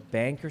do a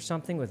bank or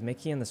something with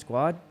Mickey and the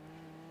squad.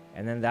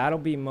 And then that'll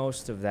be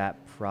most of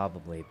that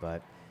probably.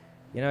 But,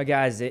 you know,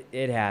 guys,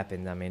 it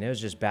happened. I mean, it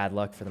was just bad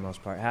luck for the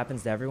most part. It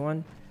happens to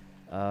everyone.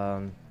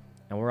 And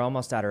we're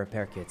almost out of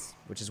repair kits,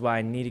 which is why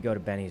I need to go to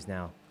Benny's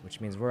now, which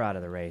means we're out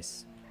of the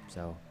race.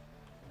 So,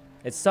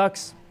 it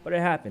sucks, but it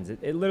happens.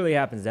 It literally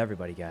happens to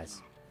everybody,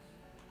 guys.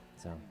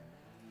 So,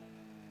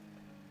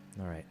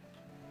 all right.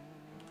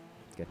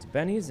 Get to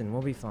Benny's and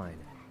we'll be fine.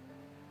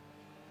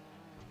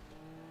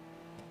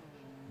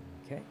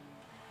 Okay.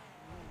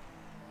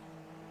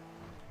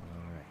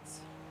 All right.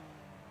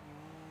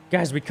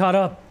 Guys, we caught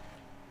up.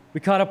 We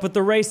caught up with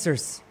the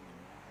racers.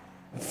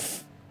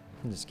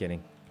 I'm just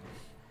kidding.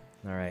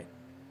 All right.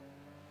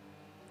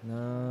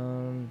 Let's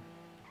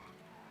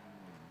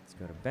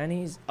go to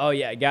Benny's. Oh,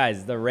 yeah,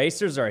 guys, the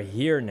racers are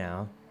here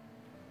now.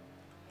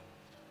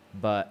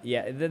 But,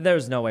 yeah,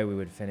 there's no way we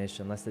would finish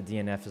unless the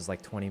DNF is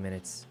like 20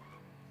 minutes.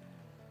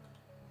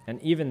 And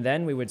even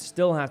then, we would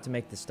still have to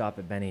make the stop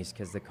at Benny's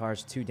because the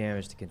car's too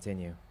damaged to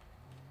continue.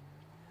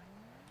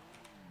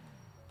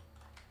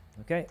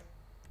 Okay.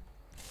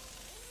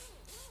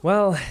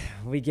 Well,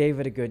 we gave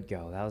it a good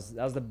go. That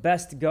was the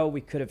best go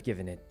we could have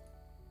given it.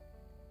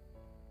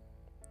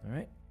 All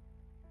right.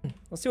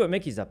 Let's see what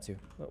Mickey's up to.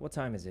 What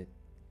time is it?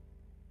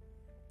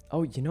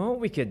 Oh, you know what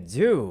we could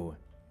do?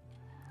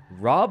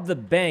 Rob the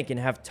bank and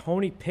have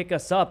Tony pick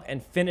us up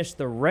and finish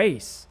the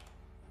race.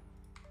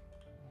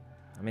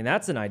 I mean,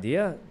 that's an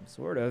idea,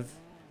 sort of.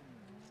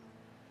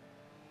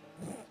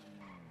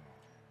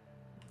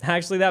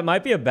 Actually, that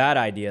might be a bad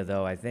idea,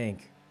 though, I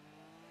think.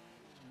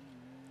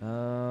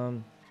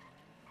 Okay.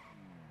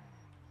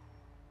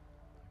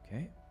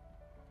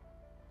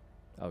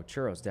 Oh,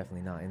 Churro's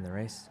definitely not in the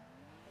race.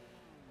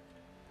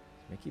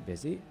 Is Mickey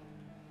busy?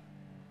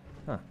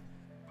 Huh.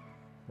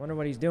 Wonder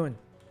what he's doing.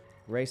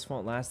 Race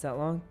won't last that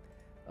long?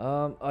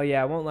 Oh,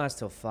 yeah, it won't last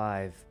till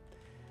 5.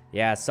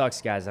 Yeah, it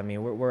sucks, guys. I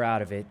mean, we're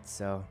out of it,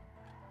 so...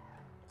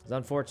 It's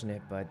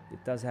unfortunate, but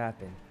it does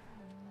happen.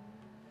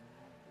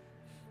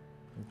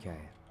 Okay.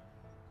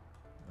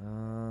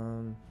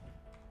 Right,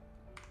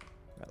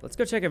 let's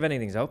go check if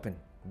anything's open.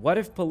 What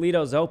if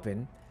Polito's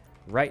open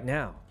right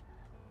now?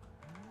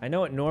 I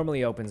know it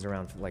normally opens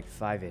around like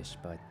 5-ish,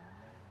 but...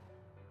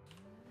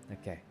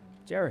 Okay.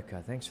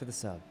 Jerica, thanks for the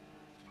sub.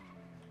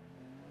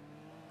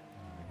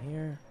 Over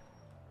here.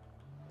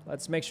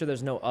 Let's make sure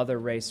there's no other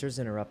racers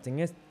interrupting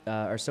it,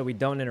 or so we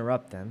don't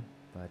interrupt them,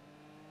 but...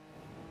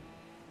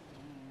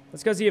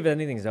 Let's go see if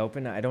anything's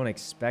open. I don't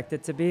expect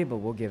it to be, but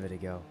we'll give it a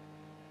go.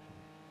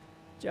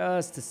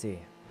 Just to see.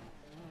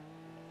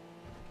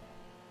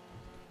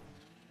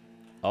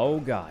 Oh,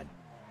 God.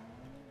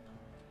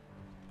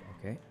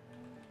 Okay.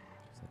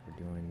 Looks like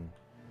we're doing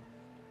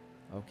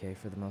okay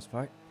for the most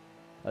part.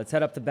 Let's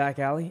head up the back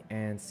alley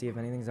and see if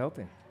anything's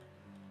open.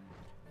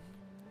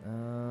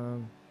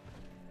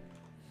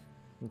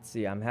 Let's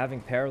see. I'm having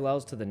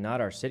parallels to the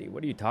Not Our City.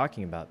 What are you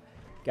talking about?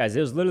 Guys,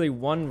 it was literally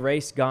one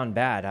race gone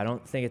bad. I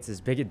don't think it's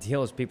as big a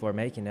deal as people are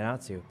making it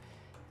out to.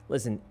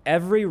 Listen,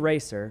 every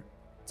racer,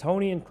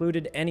 Tony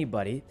included,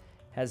 anybody,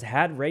 has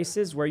had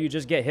races where you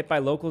just get hit by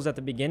locals at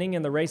the beginning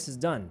and the race is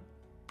done.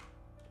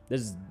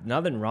 There's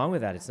nothing wrong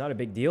with that. It's not a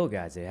big deal,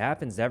 guys. It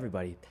happens to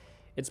everybody.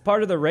 It's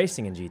part of the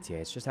racing in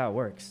GTA. It's just how it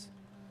works.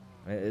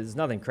 There's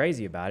nothing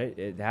crazy about it.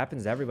 It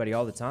happens to everybody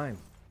all the time.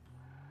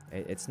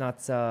 It's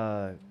not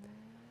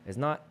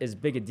as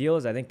big a deal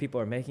as I think people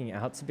are making it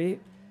out to be.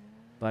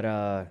 But,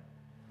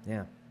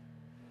 yeah.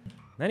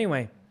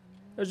 Anyway,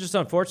 it was just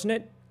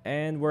unfortunate,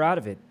 and we're out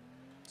of it.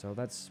 So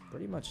that's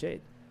pretty much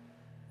it.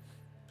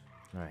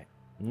 All right.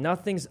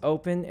 Nothing's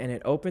open, and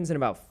it opens in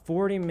about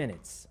 40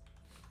 minutes.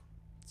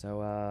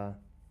 So,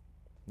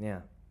 yeah.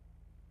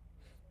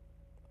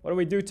 What do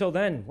we do till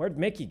then? Where'd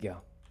Mickey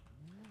go?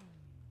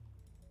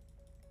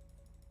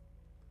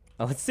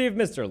 Oh, let's see if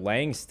Mr.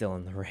 Lang's still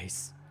in the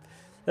race.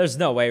 There's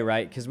no way,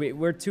 right? Because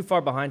we're too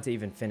far behind to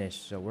even finish,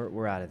 so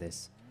we're out of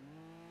this.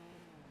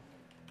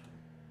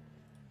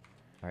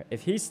 All right,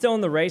 if he's still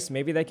in the race,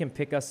 maybe they can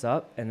pick us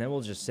up, and then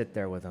we'll just sit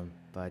there with him.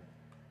 But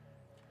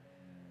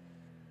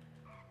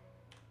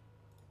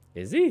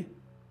is he?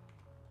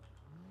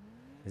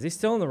 Is he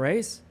still in the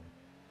race?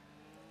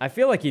 I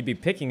feel like he'd be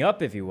picking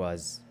up if he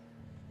was.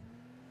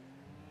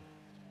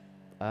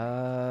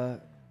 Mr.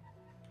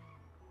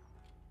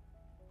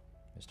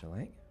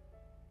 Lang?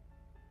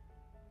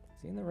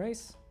 Is he in the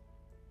race?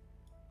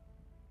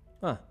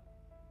 Huh.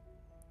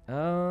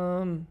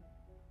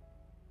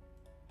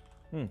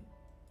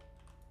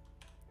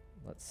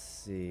 Let's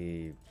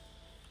see.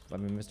 I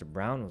mean, Mr.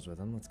 Brown was with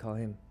him. Let's call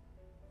him.